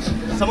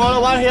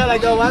Smaller one here,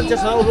 like the one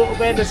just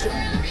open the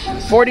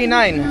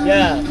 49?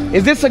 Yeah.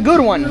 Is this a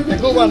good one? The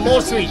good one, more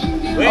sweet.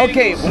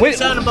 Okay,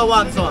 Malaysia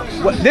 #1 so.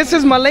 This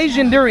is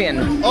Malaysian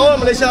durian. All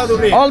Malaysia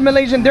durian. All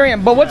Malaysian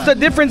durian. But what's the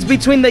difference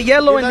between the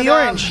yellow and the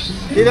orange?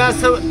 This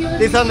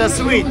one the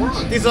sweet.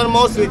 This one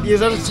more sweet. This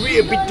one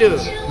sweet, bitter.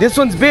 This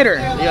one's bitter.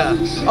 Yeah.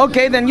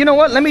 Okay, then you know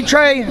what? Let me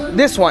try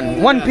this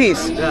one. One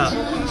piece. Yeah.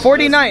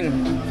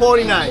 49.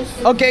 49.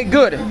 Okay,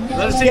 good.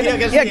 Let's see here.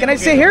 Yeah, can I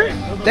sit here?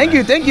 Thank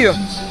you, thank you.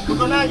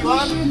 Coconut you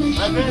want?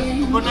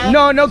 Coconut?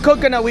 No, no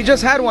coconut. We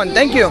just had one.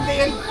 Thank you.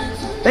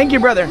 Thank you,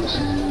 brother.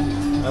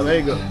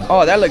 Very good.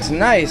 Oh, that looks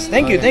nice.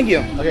 Thank you, thank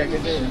you. Okay,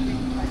 good day.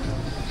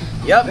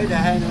 Yep.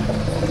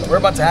 We're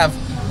about to have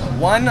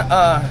one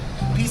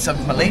piece of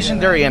Malaysian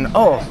durian.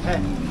 Oh,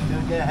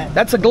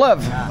 that's a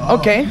glove.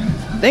 Okay,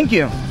 thank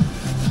you.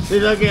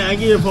 This okay, I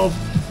give you for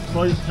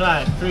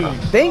try free.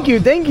 Thank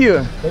you, thank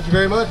you. Thank you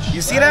very much.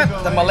 You see that?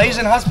 The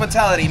Malaysian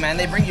hospitality, man.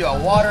 They bring you a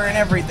water and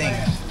everything.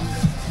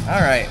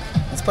 All right,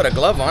 let's put a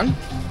glove on.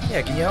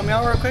 Yeah, can you help me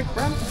out real quick,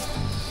 bro?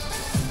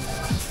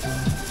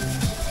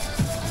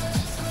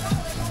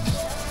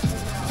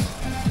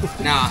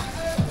 Nah,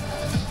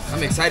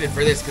 I'm excited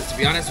for this because to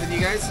be honest with you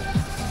guys,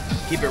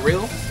 keep it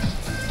real,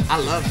 I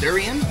love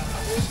durian,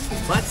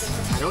 but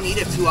I don't eat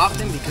it too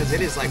often because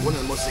it is like one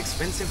of the most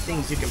expensive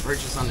things you can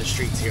purchase on the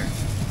streets here.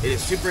 It is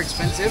super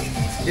expensive.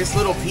 This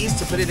little piece,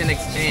 to put it in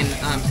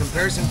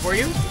comparison for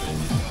you.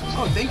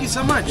 Oh, thank you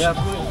so much. Yeah,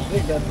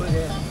 put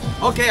here.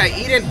 Okay, I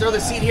eat it and throw the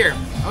seed here.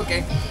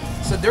 Okay,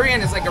 so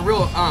durian is like a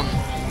real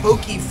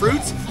pokey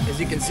fruit, as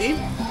you can see.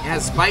 It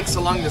has spikes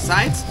along the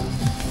sides.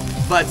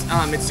 But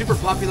it's super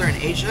popular in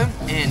Asia,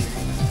 and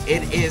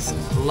it is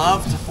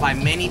loved by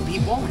many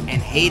people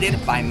and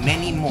hated by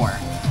many more.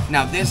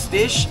 Now this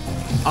dish,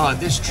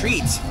 this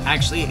treat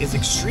actually is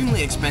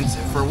extremely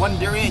expensive. For one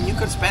durian, you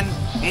could spend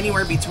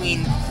anywhere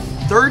between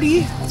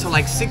 $30 to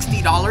like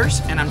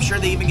 $60, and I'm sure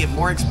they even get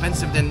more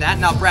expensive than that.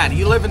 Now Brad,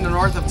 you live in the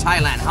north of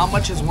Thailand. How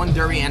much is one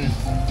durian?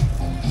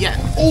 Yeah.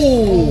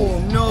 Oh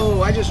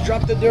no, I just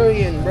dropped the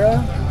durian,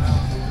 bruh.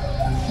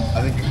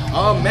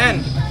 Oh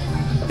man.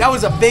 That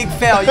was a big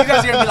fail. You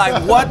guys are gonna be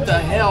like, what the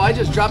hell? I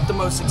just dropped the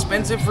most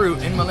expensive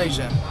fruit in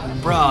Malaysia.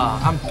 Bruh,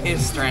 I'm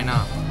pissed right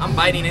now. I'm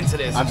biting into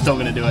this. I'm still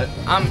gonna do it.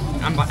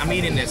 I'm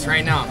eating this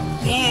right now.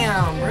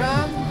 Damn,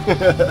 bruh.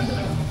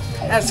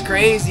 That's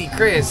crazy,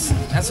 Chris.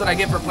 That's what I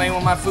get for playing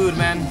with my food,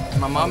 man.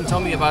 My mom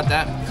told me about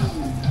that.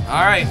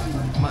 All right.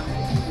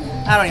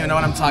 I don't even know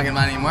what I'm talking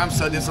about anymore. I'm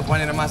so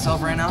disappointed in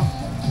myself right now.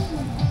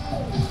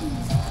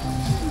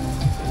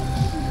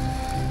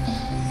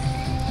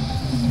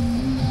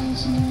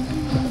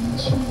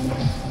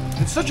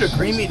 It's such a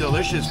creamy,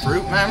 delicious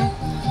fruit, man.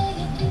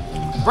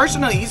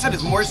 Personally, he said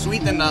it's more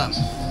sweet than the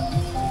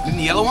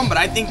yellow one, but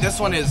I think this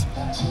one is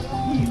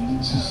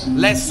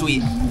less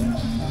sweet.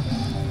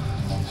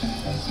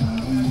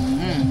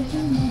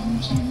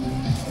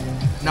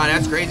 No,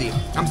 that's crazy.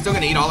 I'm still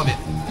gonna eat all of it.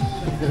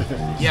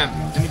 Yeah,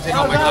 let me take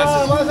off my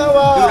glasses.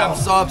 Dude, I'm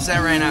so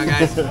upset right now,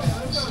 guys.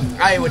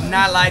 I would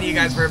not lie to you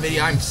guys for a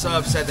video. I'm so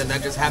upset that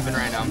that just happened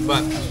right now,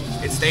 but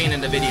it's staying in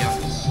the video.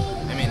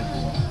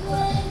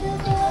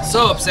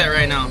 So upset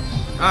right now.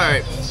 All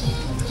right.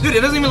 Dude,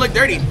 it doesn't even look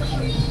dirty.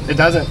 It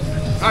doesn't.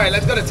 All right,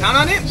 let's go to town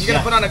on it. You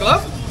gonna put on a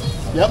glove?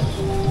 Yep.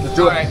 Let's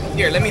do All it. right,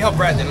 here, let me help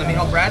Brad then. Let me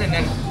help Brad, and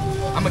then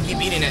I'm gonna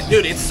keep eating it.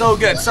 Dude, it's so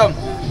good. So,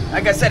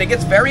 like I said, it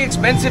gets very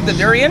expensive, the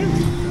durian.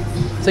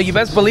 So you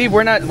best believe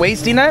we're not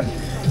wasting that.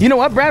 You know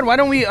what, Brad? Why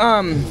don't we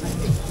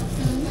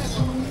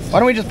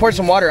just pour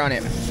some water on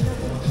it?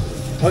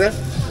 Okay.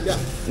 Yeah.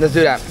 Let's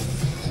do that.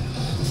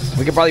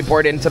 We could probably pour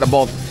it into the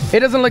bowl. It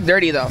doesn't look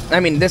dirty though. I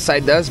mean, this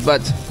side does,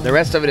 but the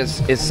rest of it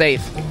is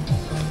safe.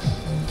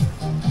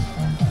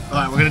 All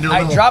right, we're gonna do a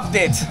I little dropped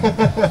it.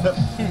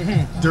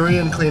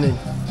 durian cleaning.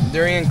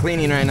 Durian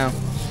cleaning right now.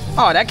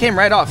 Oh, that came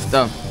right off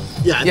though.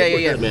 Yeah, I think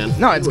we're good, man.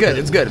 No, it's good.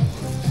 It's good.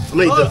 I'm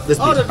gonna eat this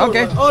piece.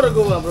 Okay. All the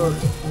good one, bro.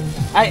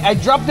 I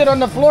dropped it on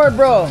the floor,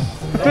 bro.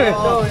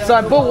 So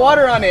I put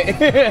water on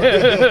it.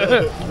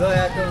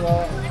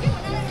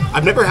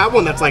 I've never had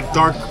one that's like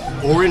dark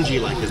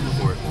orangey like this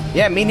before.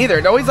 Yeah, me neither.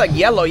 It's always like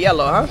yellow,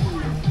 huh?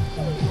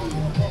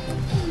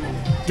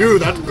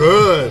 Dude, that's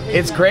good.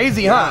 It's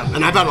crazy, huh?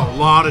 And I've had a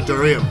lot of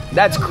durian.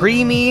 That's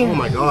creamy. Oh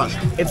my gosh.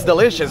 It's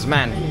delicious,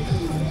 man.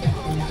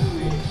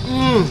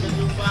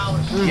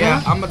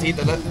 Yeah, I'm gonna eat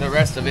the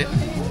rest of it.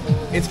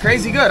 It's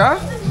crazy good, huh?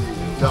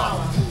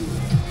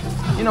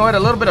 No. You know what? A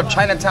little bit of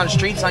Chinatown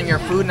streets on your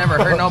food never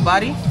hurt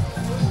nobody.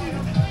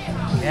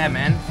 Yeah,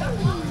 man.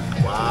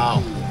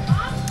 Wow.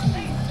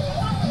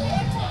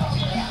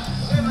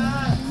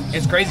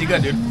 It's crazy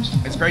good, dude.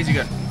 It's crazy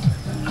good.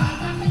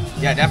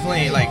 Yeah,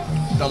 definitely like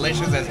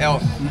delicious as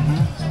hell.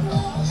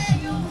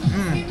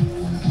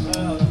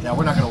 Yeah,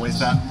 we're not gonna waste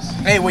that.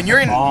 Hey, when you're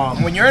in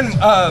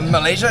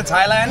Malaysia,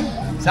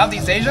 Thailand,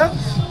 Southeast Asia,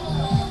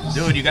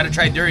 dude, you gotta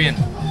try durian.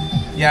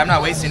 Yeah, I'm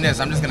not wasting this.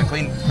 I'm just gonna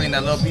clean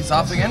that little piece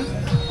off again.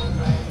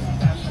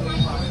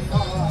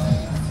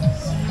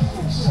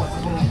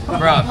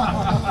 Bruh,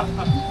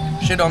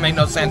 shit don't make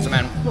no sense,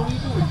 man.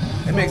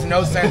 It makes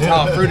no sense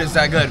how a fruit is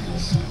that good.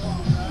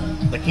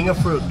 The king of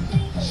fruit.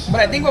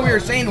 But I think what we were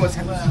saying was,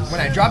 when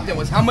I dropped it,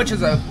 was how much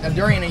is a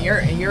durian in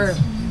your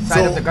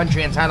side of the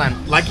country in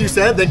Thailand? Like you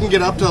said, they can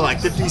get up to like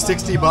 50,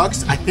 60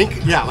 bucks. I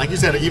think, yeah, like you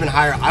said, even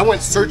higher. I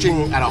went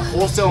searching at a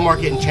wholesale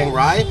market in Chiang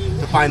Rai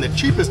to find the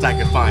cheapest I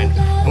could find.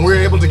 And we were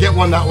able to get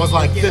one that was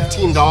like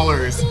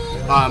 $15.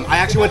 I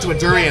actually went to a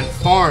durian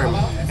farm,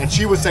 and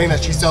she was saying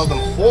that she sells them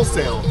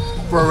wholesale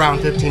for around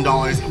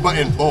 $15, but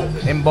in bulk.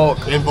 In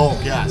bulk. In bulk,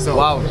 yeah. So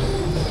Wow.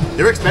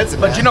 they're expensive.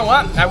 But man. you know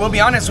what? I will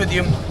be honest with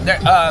you.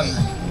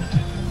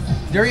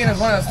 Durian is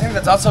one of those things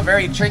that's also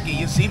very tricky.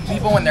 You see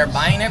people when they're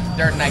buying it,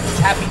 they're like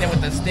tapping it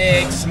with a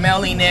stick,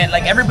 smelling it.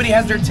 Like everybody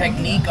has their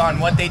technique on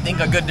what they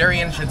think a good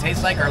durian should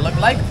taste like or look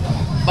like.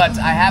 But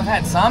I have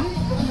had some,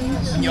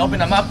 when you open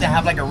them up, they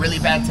have like a really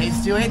bad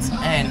taste to it,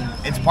 and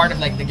it's part of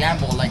like the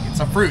gamble. Like it's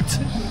a fruit.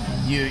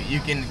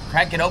 You can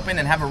crack it open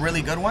and have a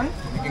really good one.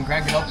 You can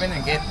crack it open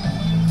and get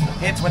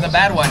hits with a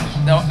bad one.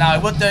 Now I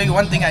will tell you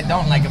one thing I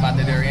don't like about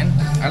the durian.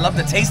 I love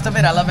the taste of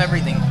it. I love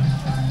everything.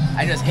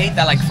 I just hate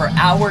that like for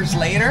hours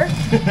later,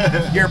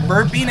 you're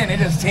burping and it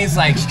just tastes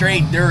like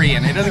straight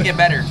durian. It doesn't get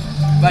better.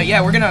 But yeah,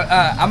 we're gonna,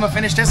 I'm gonna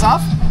finish this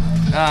off.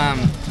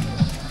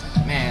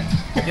 Man,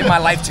 get my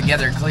life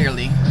together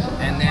clearly.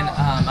 And then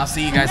I'll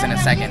see you guys in a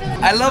second.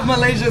 I love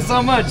Malaysia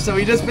so much. So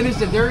he just finished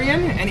a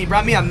durian and he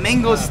brought me a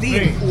mango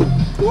steam.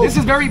 This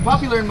is very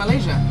popular in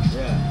Malaysia.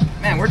 Yeah.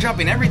 Man, we're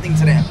dropping everything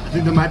today. I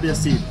think there might be a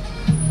seed.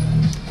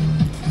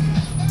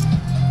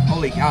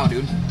 Holy cow,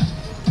 dude.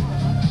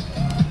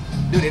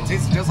 Dude, it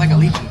tastes just like a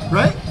lychee.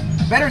 Right?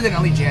 Better than a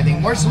lychee, I think.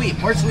 More sweet,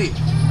 more sweet.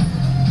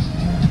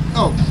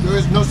 Oh, there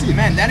is no seed.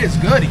 Man, that is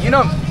good. You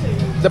know,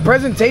 the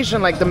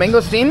presentation, like the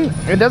mangosteen,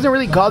 it doesn't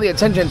really call the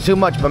attention too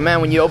much, but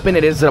man, when you open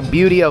it, it's the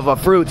beauty of a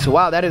fruit.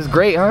 Wow, that is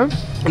great, huh?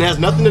 And it has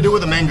nothing to do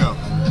with a mango.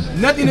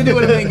 Nothing to do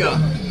with a mango.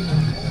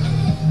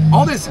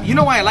 All this, you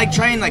know why I like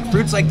trying like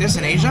fruits like this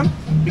in Asia?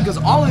 Because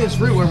all of this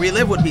fruit where we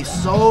live would be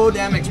so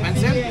damn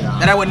expensive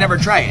that I would never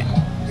try it.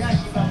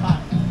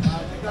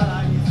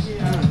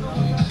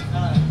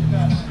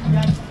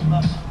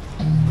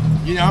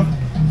 You know?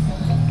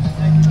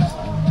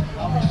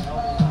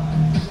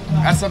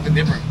 That's something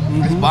different.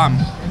 It's bomb.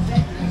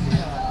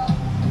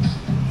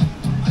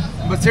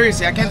 But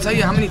seriously, I can't tell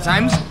you how many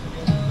times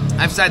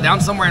I've sat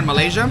down somewhere in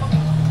Malaysia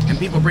and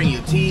people bring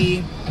you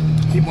tea,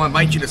 people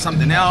invite you to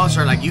something else,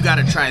 or like, you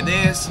gotta try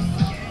this.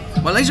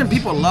 Malaysian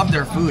people love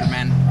their food,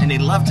 man, and they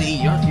love to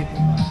eat.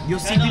 You'll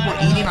see people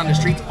eating on the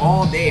streets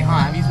all day,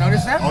 huh? Have you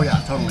noticed that? Oh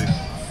yeah, totally.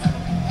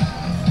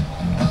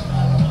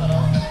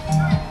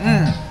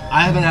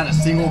 I haven't had a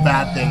single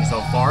bad thing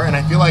so far, and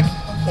I feel like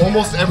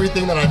almost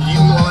everything that I've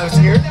eaten while I was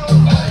here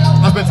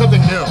has been something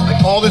new.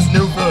 Like all this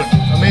new food.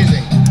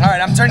 Amazing. All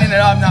right, I'm turning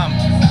it off now.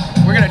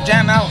 We're gonna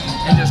jam out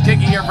and just kick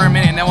it here for a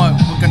minute, and then we'll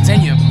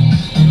continue.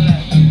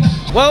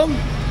 Well,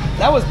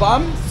 that was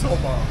bomb. So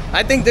bomb.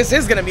 I think this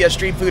is gonna be a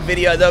street food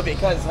video though,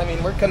 because I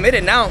mean, we're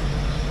committed now.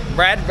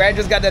 Brad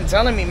just got done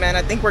telling me, man,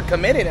 I think we're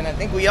committed, and I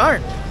think we are.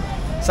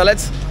 So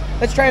let's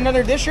try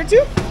another dish or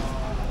two.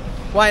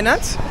 Why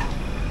not?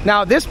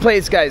 Now this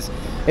place, guys,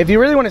 if you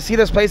really want to see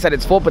this place at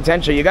its full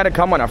potential, you got to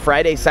come on a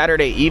Friday,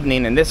 Saturday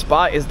evening, and this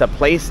spot is the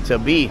place to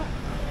be.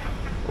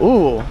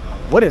 Ooh,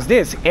 what is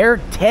this? Air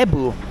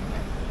Tebu.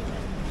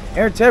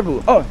 Air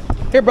Tebu. Oh,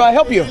 here, bro. I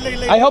help you.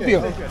 I help you.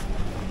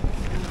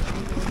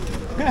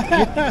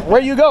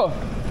 Where you go?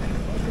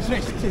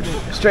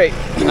 Straight.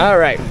 All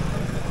right.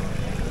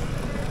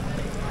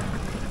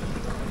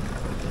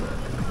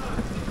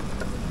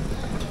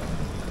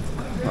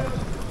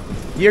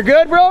 You're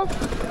good, bro?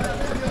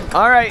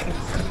 All right.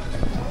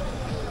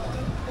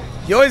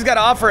 You always got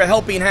to offer a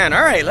helping hand.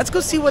 All right, let's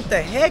go see what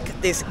the heck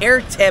this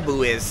Air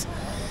Tebu is.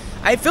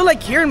 I feel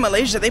like here in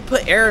Malaysia, they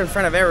put air in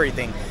front of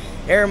everything.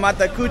 Air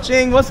mata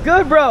kucing. What's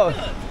good, bro?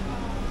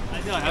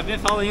 I've been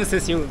following you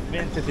since you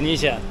went to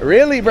Tunisia.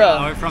 Really, bro?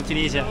 Yeah, we're from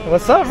Tunisia.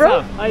 What's up,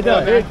 bro? How you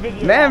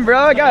doing? Man, bro,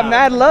 I got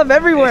mad love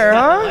everywhere,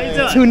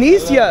 huh?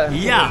 Tunisia.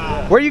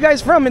 Yeah. Where are you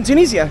guys from in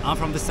Tunisia? I'm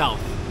from the south.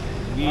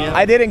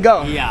 I didn't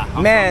go. Yeah.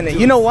 I'm Man, from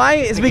you know Tunis. why?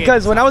 It's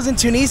because when I was in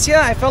Tunisia,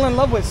 I fell in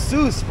love with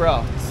Sousse,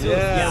 bro.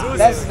 Yeah.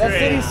 That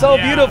city's so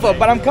beautiful,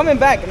 but I'm coming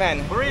back, man.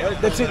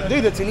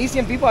 Dude, the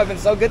Tunisian people have been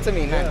so good to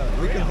me,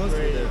 man. We can host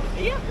you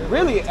there.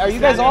 Really? Are you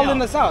guys all in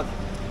the south?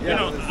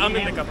 I'm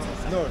in the capital.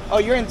 Oh,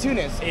 you're in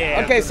Tunis?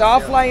 Yeah. Okay, so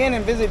I'll fly in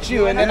and visit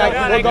you, and then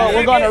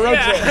we'll go on a road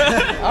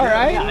trip. All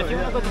right. Yeah, if you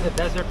want to go to the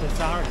desert in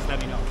Sahara, just let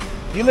me know.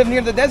 You live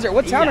near the desert.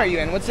 What town Yeah. are you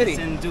in? What city?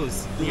 It's in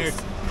Dus. Near.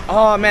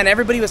 Oh, man,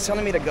 everybody was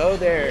telling me to go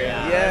there.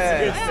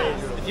 Yeah.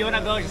 If you want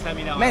to go, just let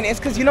me know. Man, it's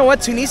because you know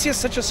what? Tunisia is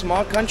such a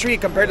small country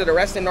compared to the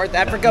rest of North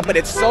Africa, but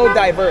it's so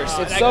diverse.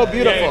 It's so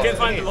beautiful. Yeah, you can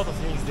find a lot of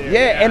things there.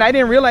 Yeah, and I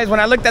didn't realize when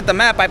I looked at the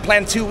map, I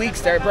planned 2 weeks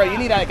there, bro. You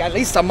need like at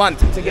least a month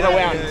to get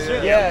around.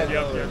 Yeah.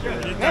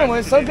 Man, well,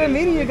 it's so good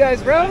meeting you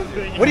guys, bro.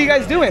 What are you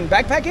guys doing?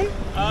 Backpacking?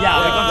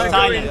 Yeah, we're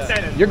going to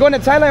Thailand. You're going to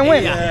Thailand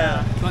when?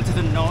 Yeah. Going to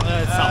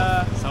the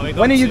south. So we're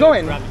When are you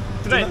going?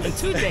 In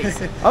 2 days.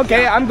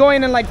 Okay, I'm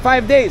going in like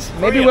 5 days.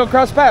 Maybe we'll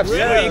cross paths.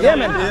 Yeah,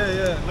 man.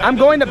 I'm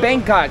going to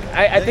Bangkok.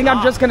 I think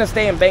I'm just going to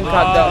stay in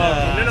Bangkok,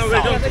 though. No,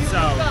 we're going to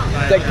south.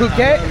 Like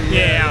Phuket?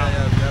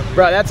 Yeah.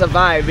 Bro, that's a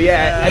vibe,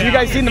 yeah. Have you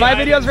guys seen my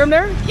videos from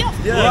there?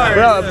 Yeah.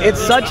 Bro,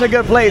 it's such a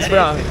good place,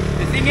 bro.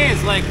 The thing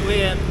is, like,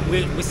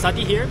 we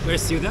study here. We're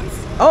students.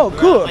 Oh,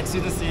 cool. We're, like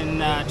students in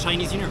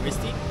Chinese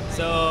university.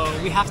 So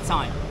we have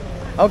time.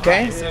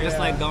 Okay. So just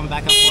like going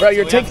back and forth. Bro,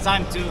 you're so we have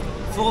time to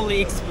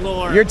fully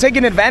explore. You're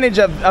taking advantage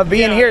of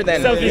being here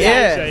then. Southeast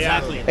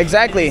Yeah. Asia,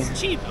 Exactly.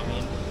 It's cheap. I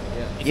mean,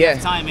 if you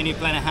have time and you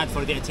plan ahead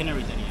for the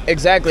itinerary, then yeah.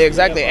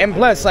 Exactly. And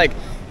plus, like,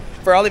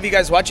 for all of you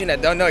guys watching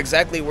that don't know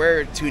exactly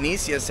where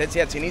Tunisia sits,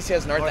 yeah, Tunisia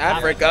is North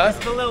Africa.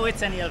 It's below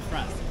Italy and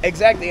France.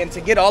 Exactly, and to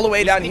get all the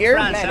way down speak here,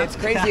 French, man, huh? it's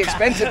crazy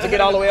expensive to get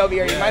all the way over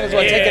here. You might as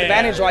well take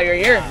advantage while you're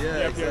here.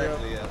 Yeah,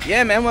 exactly.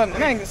 Yeah, man. Well,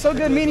 man, it's so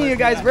good meeting you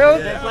guys, bro.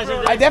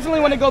 I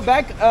definitely want to go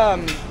back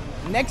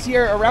next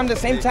year around the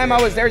same time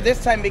I was there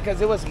this time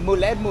because it was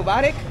Mouled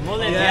Mubarak.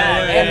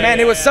 And man,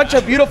 it was such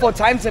a beautiful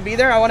time to be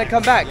there. I want to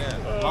come back.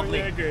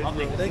 Lovely.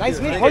 Nice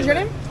meeting. What's your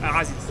name?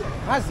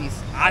 Aziz.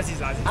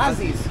 Aziz.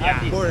 Aziz.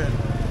 Yeah.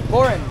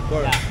 Boring.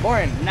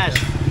 Boring.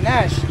 Nash.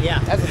 Nash. Yeah.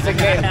 That's a sick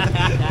name.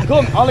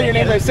 Cool. All of your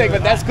names are sick,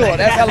 but that's cool.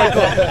 That's hella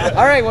cool.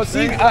 All right. Well,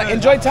 see.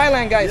 Enjoy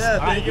Thailand, guys.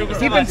 Thank you.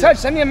 Keep in touch.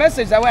 Send me a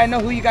message. That way I know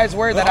who you guys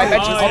were that I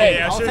met you today.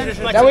 Yeah,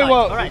 sure. That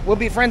way we'll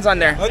be friends on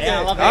there. Okay.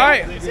 All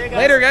right.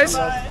 Later, guys.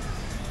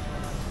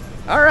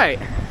 All right.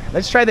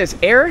 Let's try this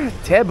Air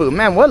Tebu.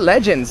 Man, what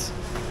legends.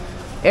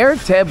 Air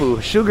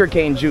Tebu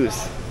sugarcane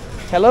juice.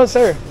 Hello,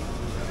 sir.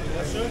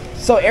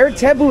 So Air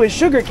Tebu is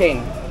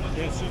sugarcane.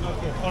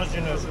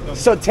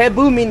 So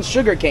Tebu means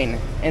sugarcane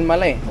in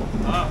Malay.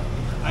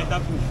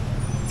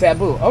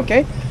 Tebu.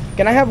 Okay.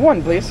 Can I have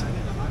one, please?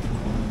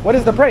 What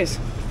is the price?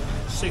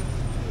 6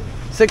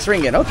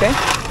 ringgit. Okay.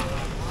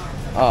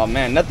 Oh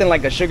man, nothing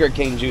like a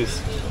sugarcane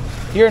juice.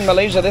 Here in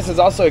Malaysia, this is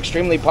also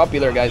extremely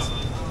popular, guys.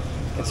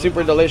 It's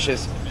super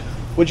delicious.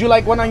 Would you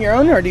like one on your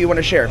own, or do you want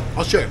to share?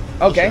 I'll share.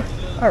 Okay.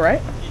 All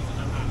right.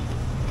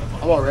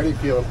 I'm already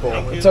feeling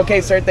full. It's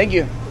okay, sir. Thank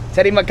you.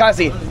 Teddy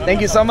Makasi.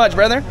 Thank you so much,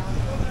 brother.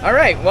 All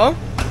right. Well,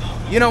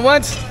 you know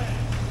what?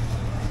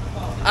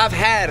 I've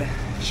had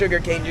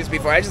sugarcane juice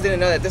before. I just didn't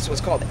know that this was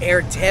called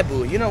Air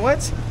Tebu. You know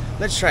what?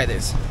 Let's try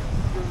this.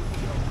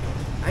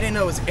 I didn't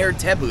know it was Air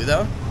Tebu,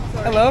 though.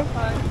 Hello.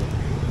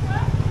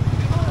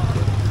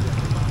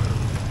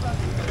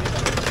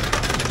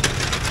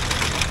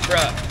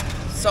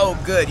 Bruh, so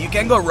good. You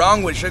can't go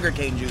wrong with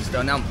sugarcane juice,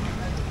 though. Now,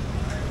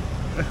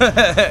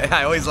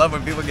 I always love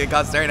when people get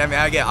caught staring at me.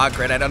 I get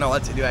awkward. I don't know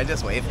what to do. I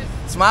just wave.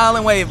 Smile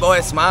and wave,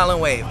 boys. Smile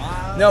and wave.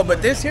 No,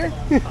 but this here?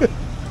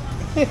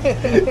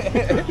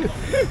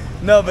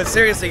 No, but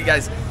seriously,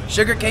 guys.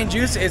 Sugarcane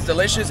juice is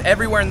delicious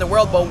everywhere in the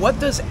world. But what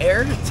does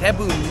Air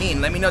Tebu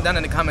mean? Let me know down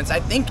in the comments. I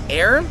think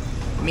air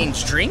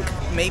means drink,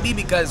 maybe,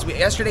 because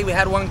yesterday we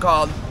had one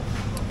called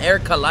Air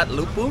Kalat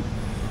Lupu.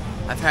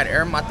 I've had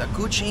Air Mata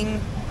Kucing.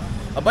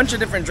 A bunch of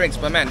different drinks.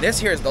 But, man, this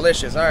here is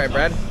delicious. All right,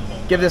 Brad.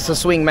 Give this a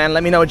swing, man.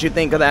 Let me know what you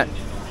think of that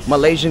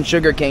Malaysian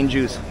sugarcane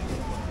juice.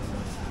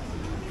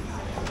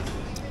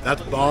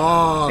 That's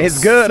bomb. It's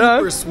good, huh?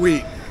 Super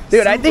sweet.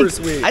 Dude, Super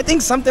sweet. I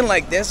think something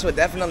like this would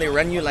definitely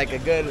run you like a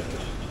good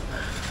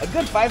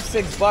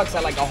 $5-6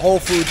 at like a Whole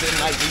Foods in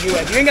like the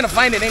US. You ain't gonna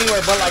find it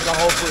anywhere but like a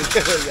Whole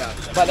Foods. Yeah.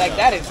 But like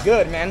that is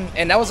good, man.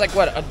 And that was like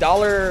what,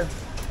 $1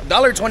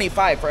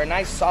 $1.25 for a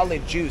nice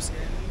solid juice.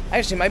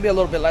 Actually, might be a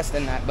little bit less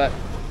than that, but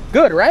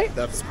good, right?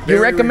 That's you very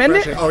recommend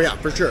refreshing. it? Oh yeah,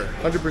 for sure,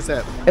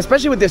 100%.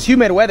 Especially with this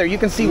humid weather, you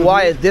can see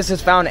why this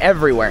is found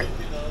everywhere.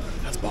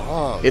 That's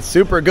bomb. It's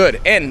super good,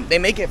 and they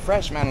make it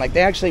fresh, man. Like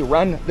they actually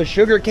run the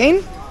sugar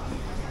cane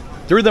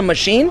through the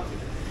machine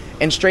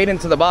and straight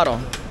into the bottle.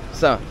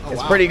 So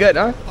it's pretty good,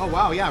 huh? Oh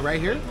wow, yeah,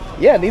 right here.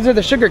 Yeah, these are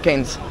the sugar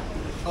canes.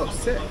 Oh,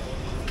 sick.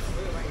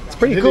 It's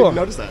pretty Didn't cool. even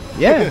notice that.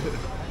 Yeah.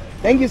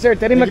 Thank you, sir. Terima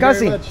Thank you very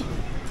kasih. much.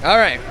 All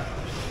right.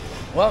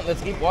 Well,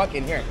 let's keep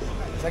walking here.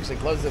 Let's actually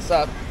close this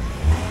up.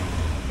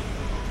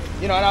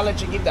 You know, and I'll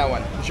let you keep that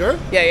one. You sure?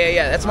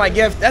 Yeah. That's my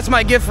gift. That's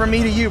my gift from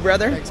me to you,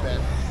 brother. Thanks,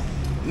 man.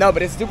 No,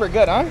 but it's super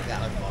good, huh? Yeah,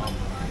 that's bomb.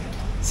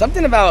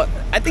 Something about,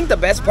 I think the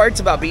best parts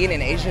about being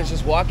in Asia is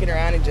just walking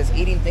around and just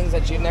eating things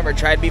that you've never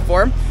tried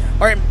before.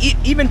 Or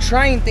even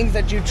trying things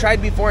that you've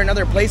tried before in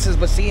other places,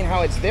 but seeing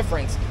how it's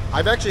different.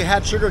 I've actually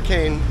had sugar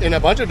cane in a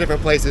bunch of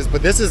different places,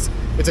 but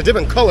it's a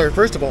different color,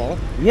 first of all.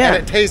 Yeah.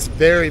 And it tastes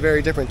very,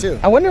 very different too.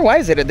 I wonder why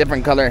is it a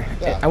different color?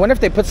 Yeah. I wonder if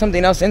they put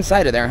something else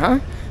inside of there, huh?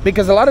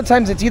 Because a lot of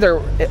times it's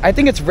either, I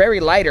think it's very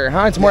lighter,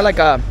 huh? It's more like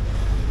a,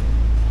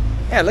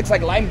 yeah, it looks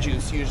like lime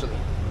juice usually,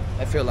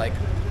 I feel like.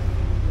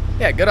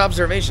 Yeah, good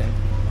observation.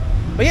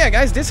 But yeah,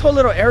 guys, this whole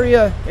little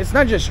area, it's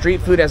not just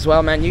street food as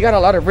well, man. You got a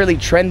lot of really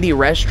trendy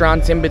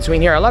restaurants in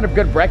between here. A lot of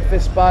good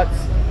breakfast spots,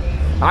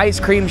 ice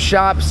cream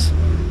shops,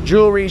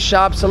 jewelry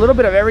shops, a little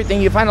bit of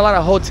everything. You find a lot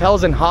of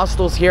hotels and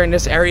hostels here in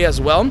this area as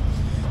well.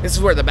 This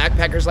is where the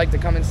backpackers like to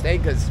come and stay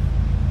because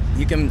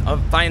you can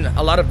find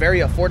a lot of very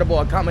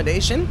affordable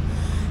accommodation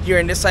here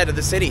in this side of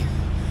the city.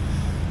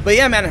 But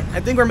yeah, man, I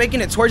think we're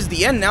making it towards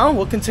the end now.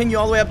 We'll continue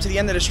all the way up to the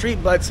end of the street,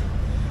 but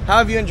how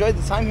have you enjoyed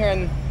the time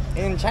here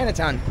in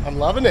Chinatown? I'm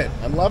loving it.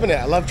 I'm loving it.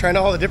 I love trying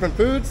all the different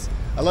foods.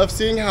 I love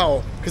seeing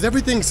how, because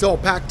everything's so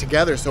packed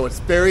together, so it's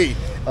very,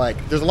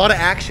 like, there's a lot of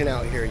action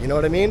out here, you know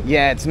what I mean?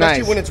 Yeah, it's nice.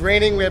 Especially when it's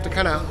raining, we have to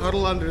kind of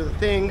huddle under the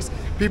things.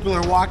 People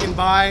are walking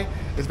by.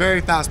 It's very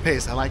fast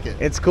paced. I like it.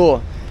 It's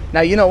cool.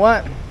 Now, you know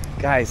what?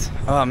 Guys,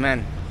 oh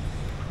man.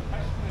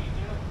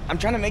 I'm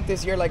trying to make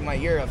this year like my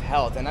year of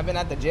health, and I've been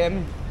at the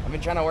gym. I've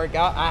been trying to work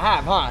out. I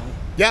have, huh?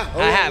 Yeah.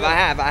 Oh, I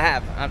yeah.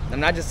 have. I'm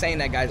not just saying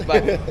that, guys,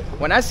 but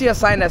when I see a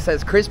sign that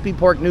says crispy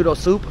pork noodle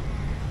soup,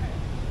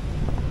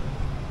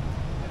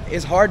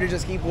 it's hard to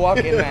just keep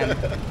walking, man.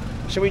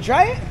 Should we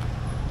try it?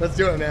 Let's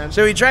do it, man.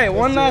 Should we try it?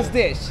 One Let's last do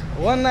it. dish.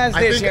 One last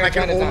I dish think here I in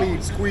can Chinatown.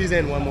 only squeeze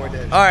in one more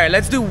dish. All right,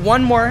 let's do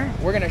one more.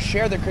 We're gonna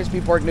share the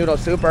crispy pork noodle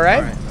soup, all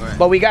right? All right.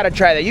 But we gotta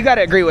try that. You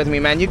gotta agree with me,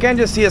 man. You can't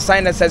just see a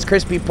sign that says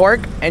crispy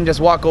pork and just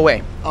walk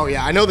away. Oh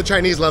yeah, I know the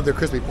Chinese love their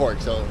crispy pork,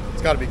 so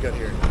it's got to be good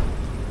here.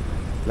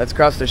 Let's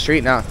cross the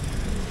street now.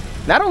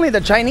 Not only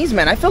the Chinese,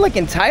 man, I feel like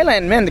in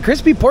Thailand, man, the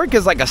crispy pork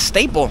is like a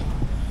staple.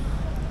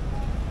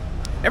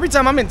 Every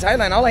time I'm in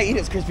Thailand, all I eat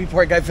is crispy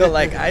pork. I feel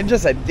like I'm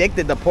just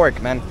addicted to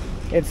pork, man.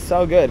 It's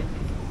so good.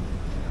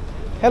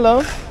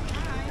 Hello.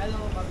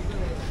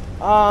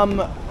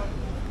 How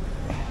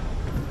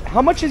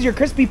much is your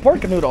crispy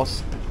pork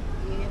noodles?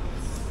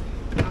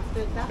 It's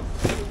after that,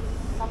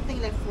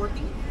 something like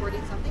 40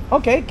 something.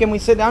 Okay, can we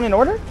sit down and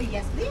order?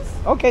 Yes, please.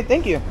 Okay,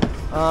 thank you.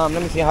 Let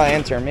me see how I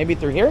enter. Maybe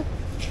through here?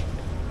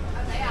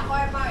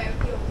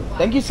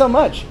 Thank you so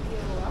much.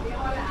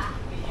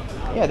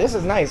 Yeah, this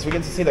is nice. We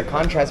get to see the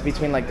contrast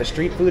between like the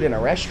street food and a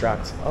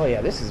restaurant. Oh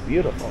yeah, this is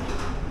beautiful.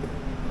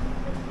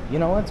 You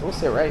know what? We'll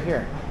sit right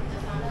here.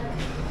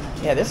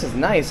 Yeah, this is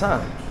nice,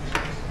 huh?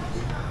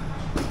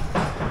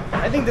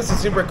 I think this is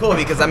super cool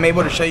because I'm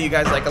able to show you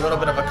guys like a little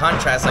bit of a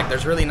contrast. Like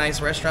there's really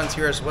nice restaurants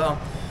here as well.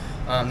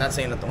 I'm not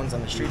saying that the ones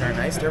on the street aren't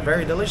nice. They're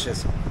very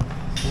delicious.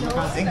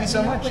 Thank you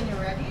so much. When you're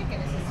ready, you can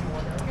assist you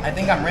order. Okay? I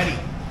think I'm ready.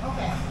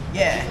 Okay.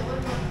 Yeah.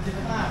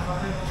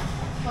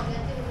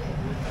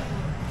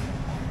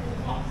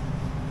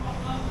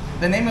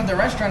 The name of the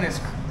restaurant is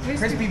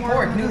Crispy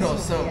Pork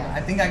Noodles, so yeah.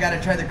 I think I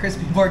gotta try the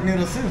crispy pork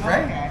noodle soup,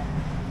 right? Okay.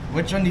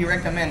 Which one do you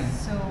recommend?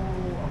 So,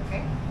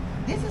 okay.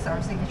 This is our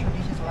signature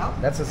dish as well.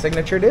 That's a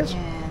signature dish?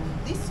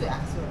 And this too,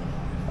 actually.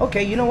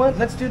 Okay, you know what?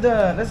 Let's do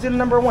the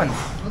number one.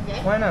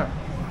 Okay. Why not?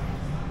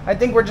 I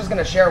think we're just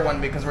gonna share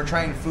one because we're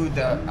trying food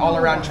all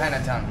around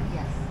Chinatown.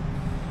 Yes.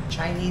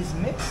 Chinese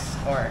mix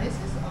or This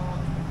is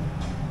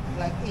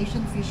like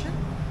Asian fusion,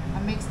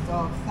 a mix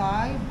of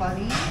Thai,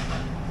 Bali,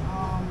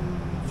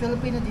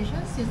 Filipino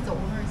dishes, since the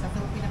owner is a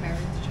Filipino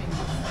American Chinese.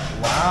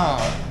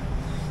 wow.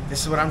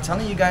 This is what I'm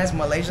telling you guys.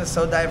 Malaysia's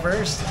so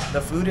diverse.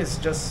 The food is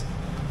just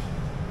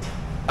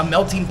a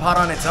melting pot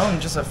on its own,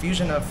 just a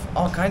fusion of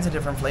all kinds of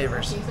different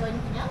flavors. Okay, so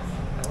anything else?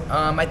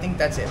 I think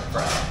that's it for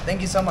us.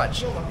 Thank you so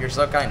much. You're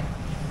so kind.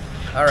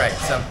 All right,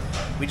 so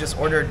we just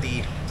ordered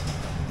the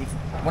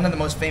one of the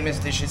most famous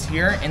dishes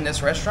here in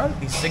this restaurant,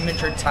 the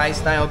signature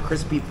Thai-style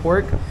crispy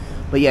pork.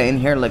 But yeah, in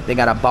here, look, they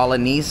got a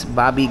bolognese,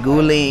 babi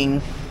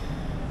guling,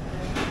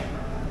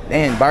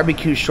 and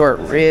barbecue short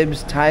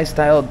ribs,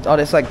 Thai-style. Oh,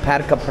 that's like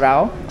pad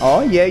kaprao.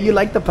 Oh yeah, you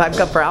like the pad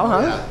kaprao,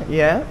 huh?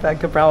 Yeah, pad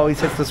kaprao always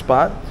hits the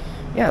spot.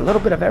 Yeah, a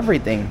little bit of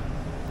everything.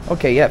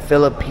 Okay, yeah,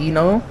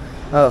 Filipino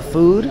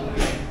food.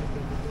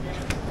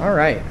 All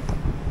right.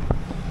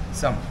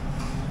 So,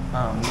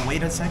 We'll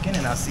wait a second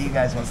and I'll see you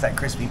guys once that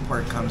crispy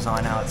pork comes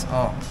on out.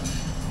 Oh,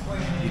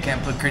 you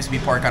can't put crispy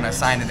pork on a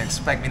sign and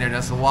expect me to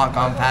just walk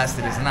on past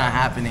it. It's not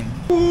happening.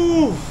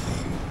 Ooh.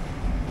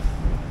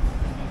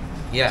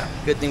 Yeah,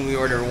 good thing we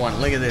ordered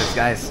one. Look at this,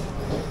 guys.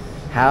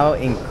 How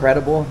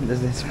incredible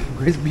does this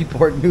crispy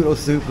pork noodle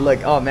soup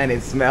look? Oh man,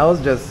 it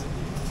smells just,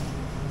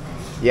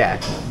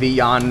 yeah,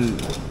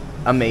 beyond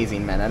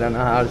amazing, man. I don't know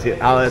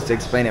how else to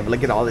explain it, but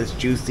look at all this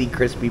juicy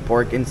crispy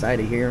pork inside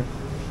of here.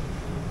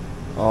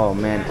 Oh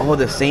man, oh,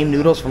 the same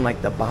noodles from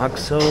like the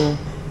bakso.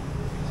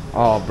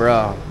 Oh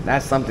bro,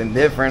 that's something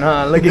different,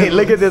 huh? Look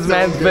at this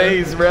man's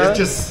face, bro. It's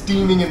just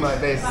steaming in my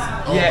face.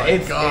 Oh yeah,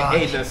 my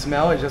hey, the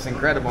smell is just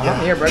incredible.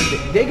 Yeah. Here, bro,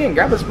 dig in,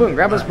 grab a spoon,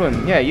 grab a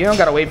spoon. Yeah, you don't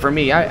gotta wait for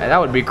me. That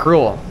would be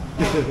cruel.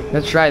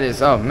 Let's try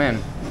this. Oh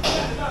man,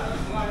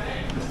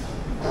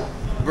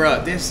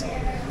 bro, this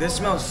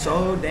smells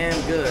so damn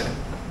good.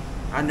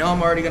 I know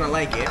I'm already gonna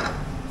like it.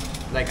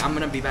 Like, I'm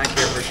gonna be back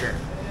here for sure.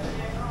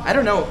 I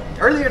don't know.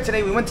 Earlier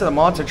today, we went to the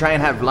mall to try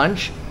and have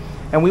lunch,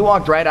 and we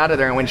walked right out of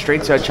there and went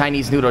straight to a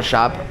Chinese noodle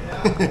shop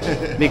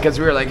because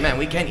we were like, man,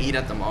 we can't eat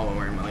at the mall when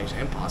we're in Malaysia.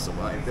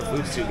 Impossible. Like, the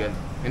food's too good.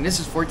 And this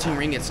is 14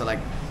 ringgit, so like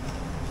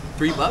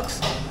 $3.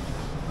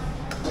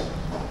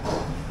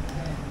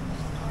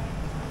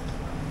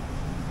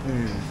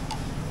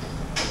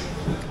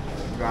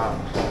 Wow.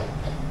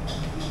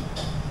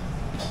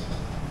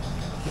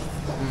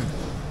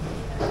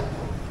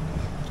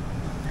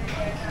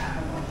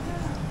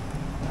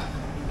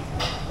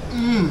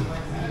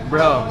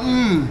 Bro,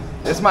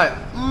 this is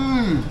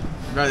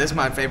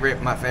my favorite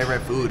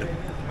food.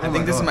 I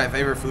think this is my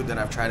favorite food that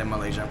I've tried in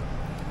Malaysia.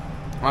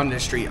 On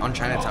this street, on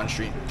Chinatown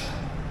Street.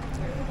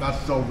 That's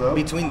so good.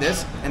 Between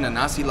this and the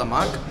nasi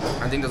lemak,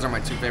 I think those are my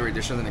two favorite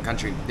dishes in the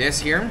country. This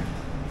here,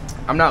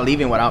 I'm not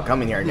leaving without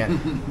coming here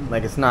again.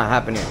 Like, it's not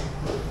happening.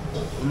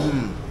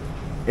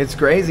 It's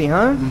crazy,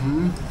 huh?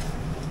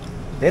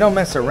 They don't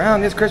mess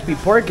around. This crispy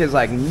pork is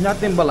like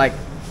nothing but like,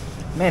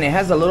 man, it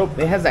has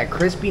that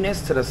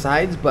crispiness to the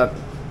sides, but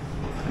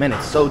man,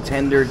 it's so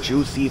tender,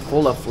 juicy,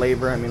 full of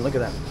flavor. I mean, look at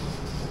that.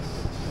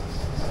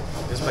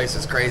 This place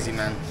is crazy,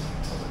 man.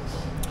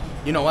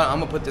 You know what? I'm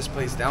gonna put this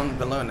place down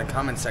below in the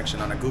comment section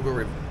on a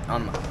Google.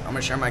 I'm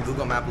gonna share my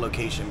Google Map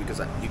location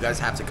because you guys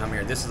have to come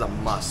here. This is a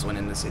must when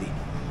in the city.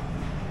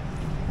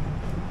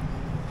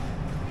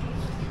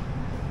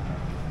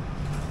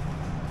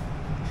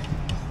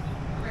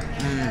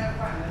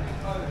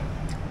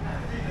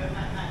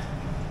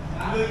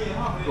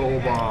 So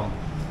bomb.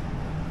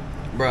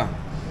 Bruh.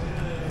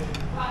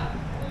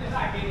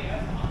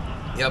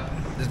 Yep,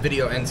 this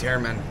video ends here,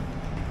 man.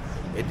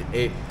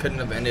 It couldn't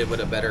have ended with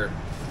a better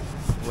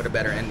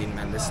ending,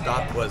 man. This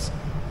stop was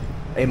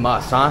a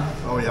must, huh?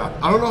 Oh yeah.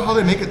 I don't know how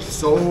they make it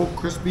so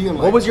crispy and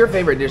like. What was your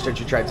favorite dish that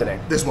you tried today?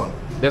 This one.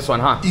 This one,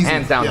 huh? Easy.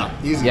 Hands down. Yeah,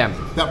 easy. Yeah.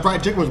 That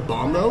fried chicken was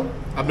bomb though.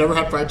 I've never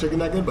had fried chicken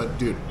that good, but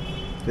dude.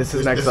 This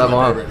is next level,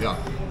 huh? Yeah.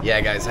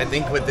 Yeah, guys. I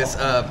think with this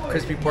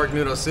crispy pork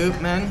noodle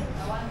soup, man,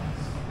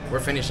 we're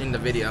finishing the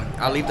video.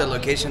 I'll leave the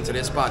location to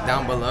this spot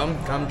down below.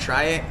 Come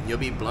try it. You'll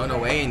be blown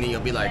away, and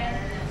you'll be like,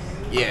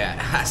 yeah,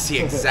 I see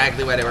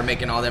exactly why they were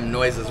making all them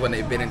noises when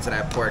they bit into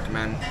that pork,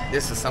 man.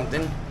 This is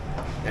something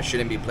that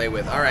shouldn't be played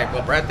with. All right,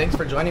 well, Brad, thanks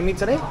for joining me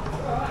today.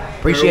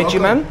 Appreciate you,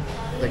 man.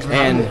 Thanks for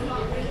having me.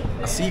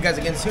 I'll see you guys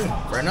again soon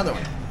for another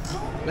one.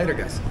 Later,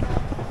 guys.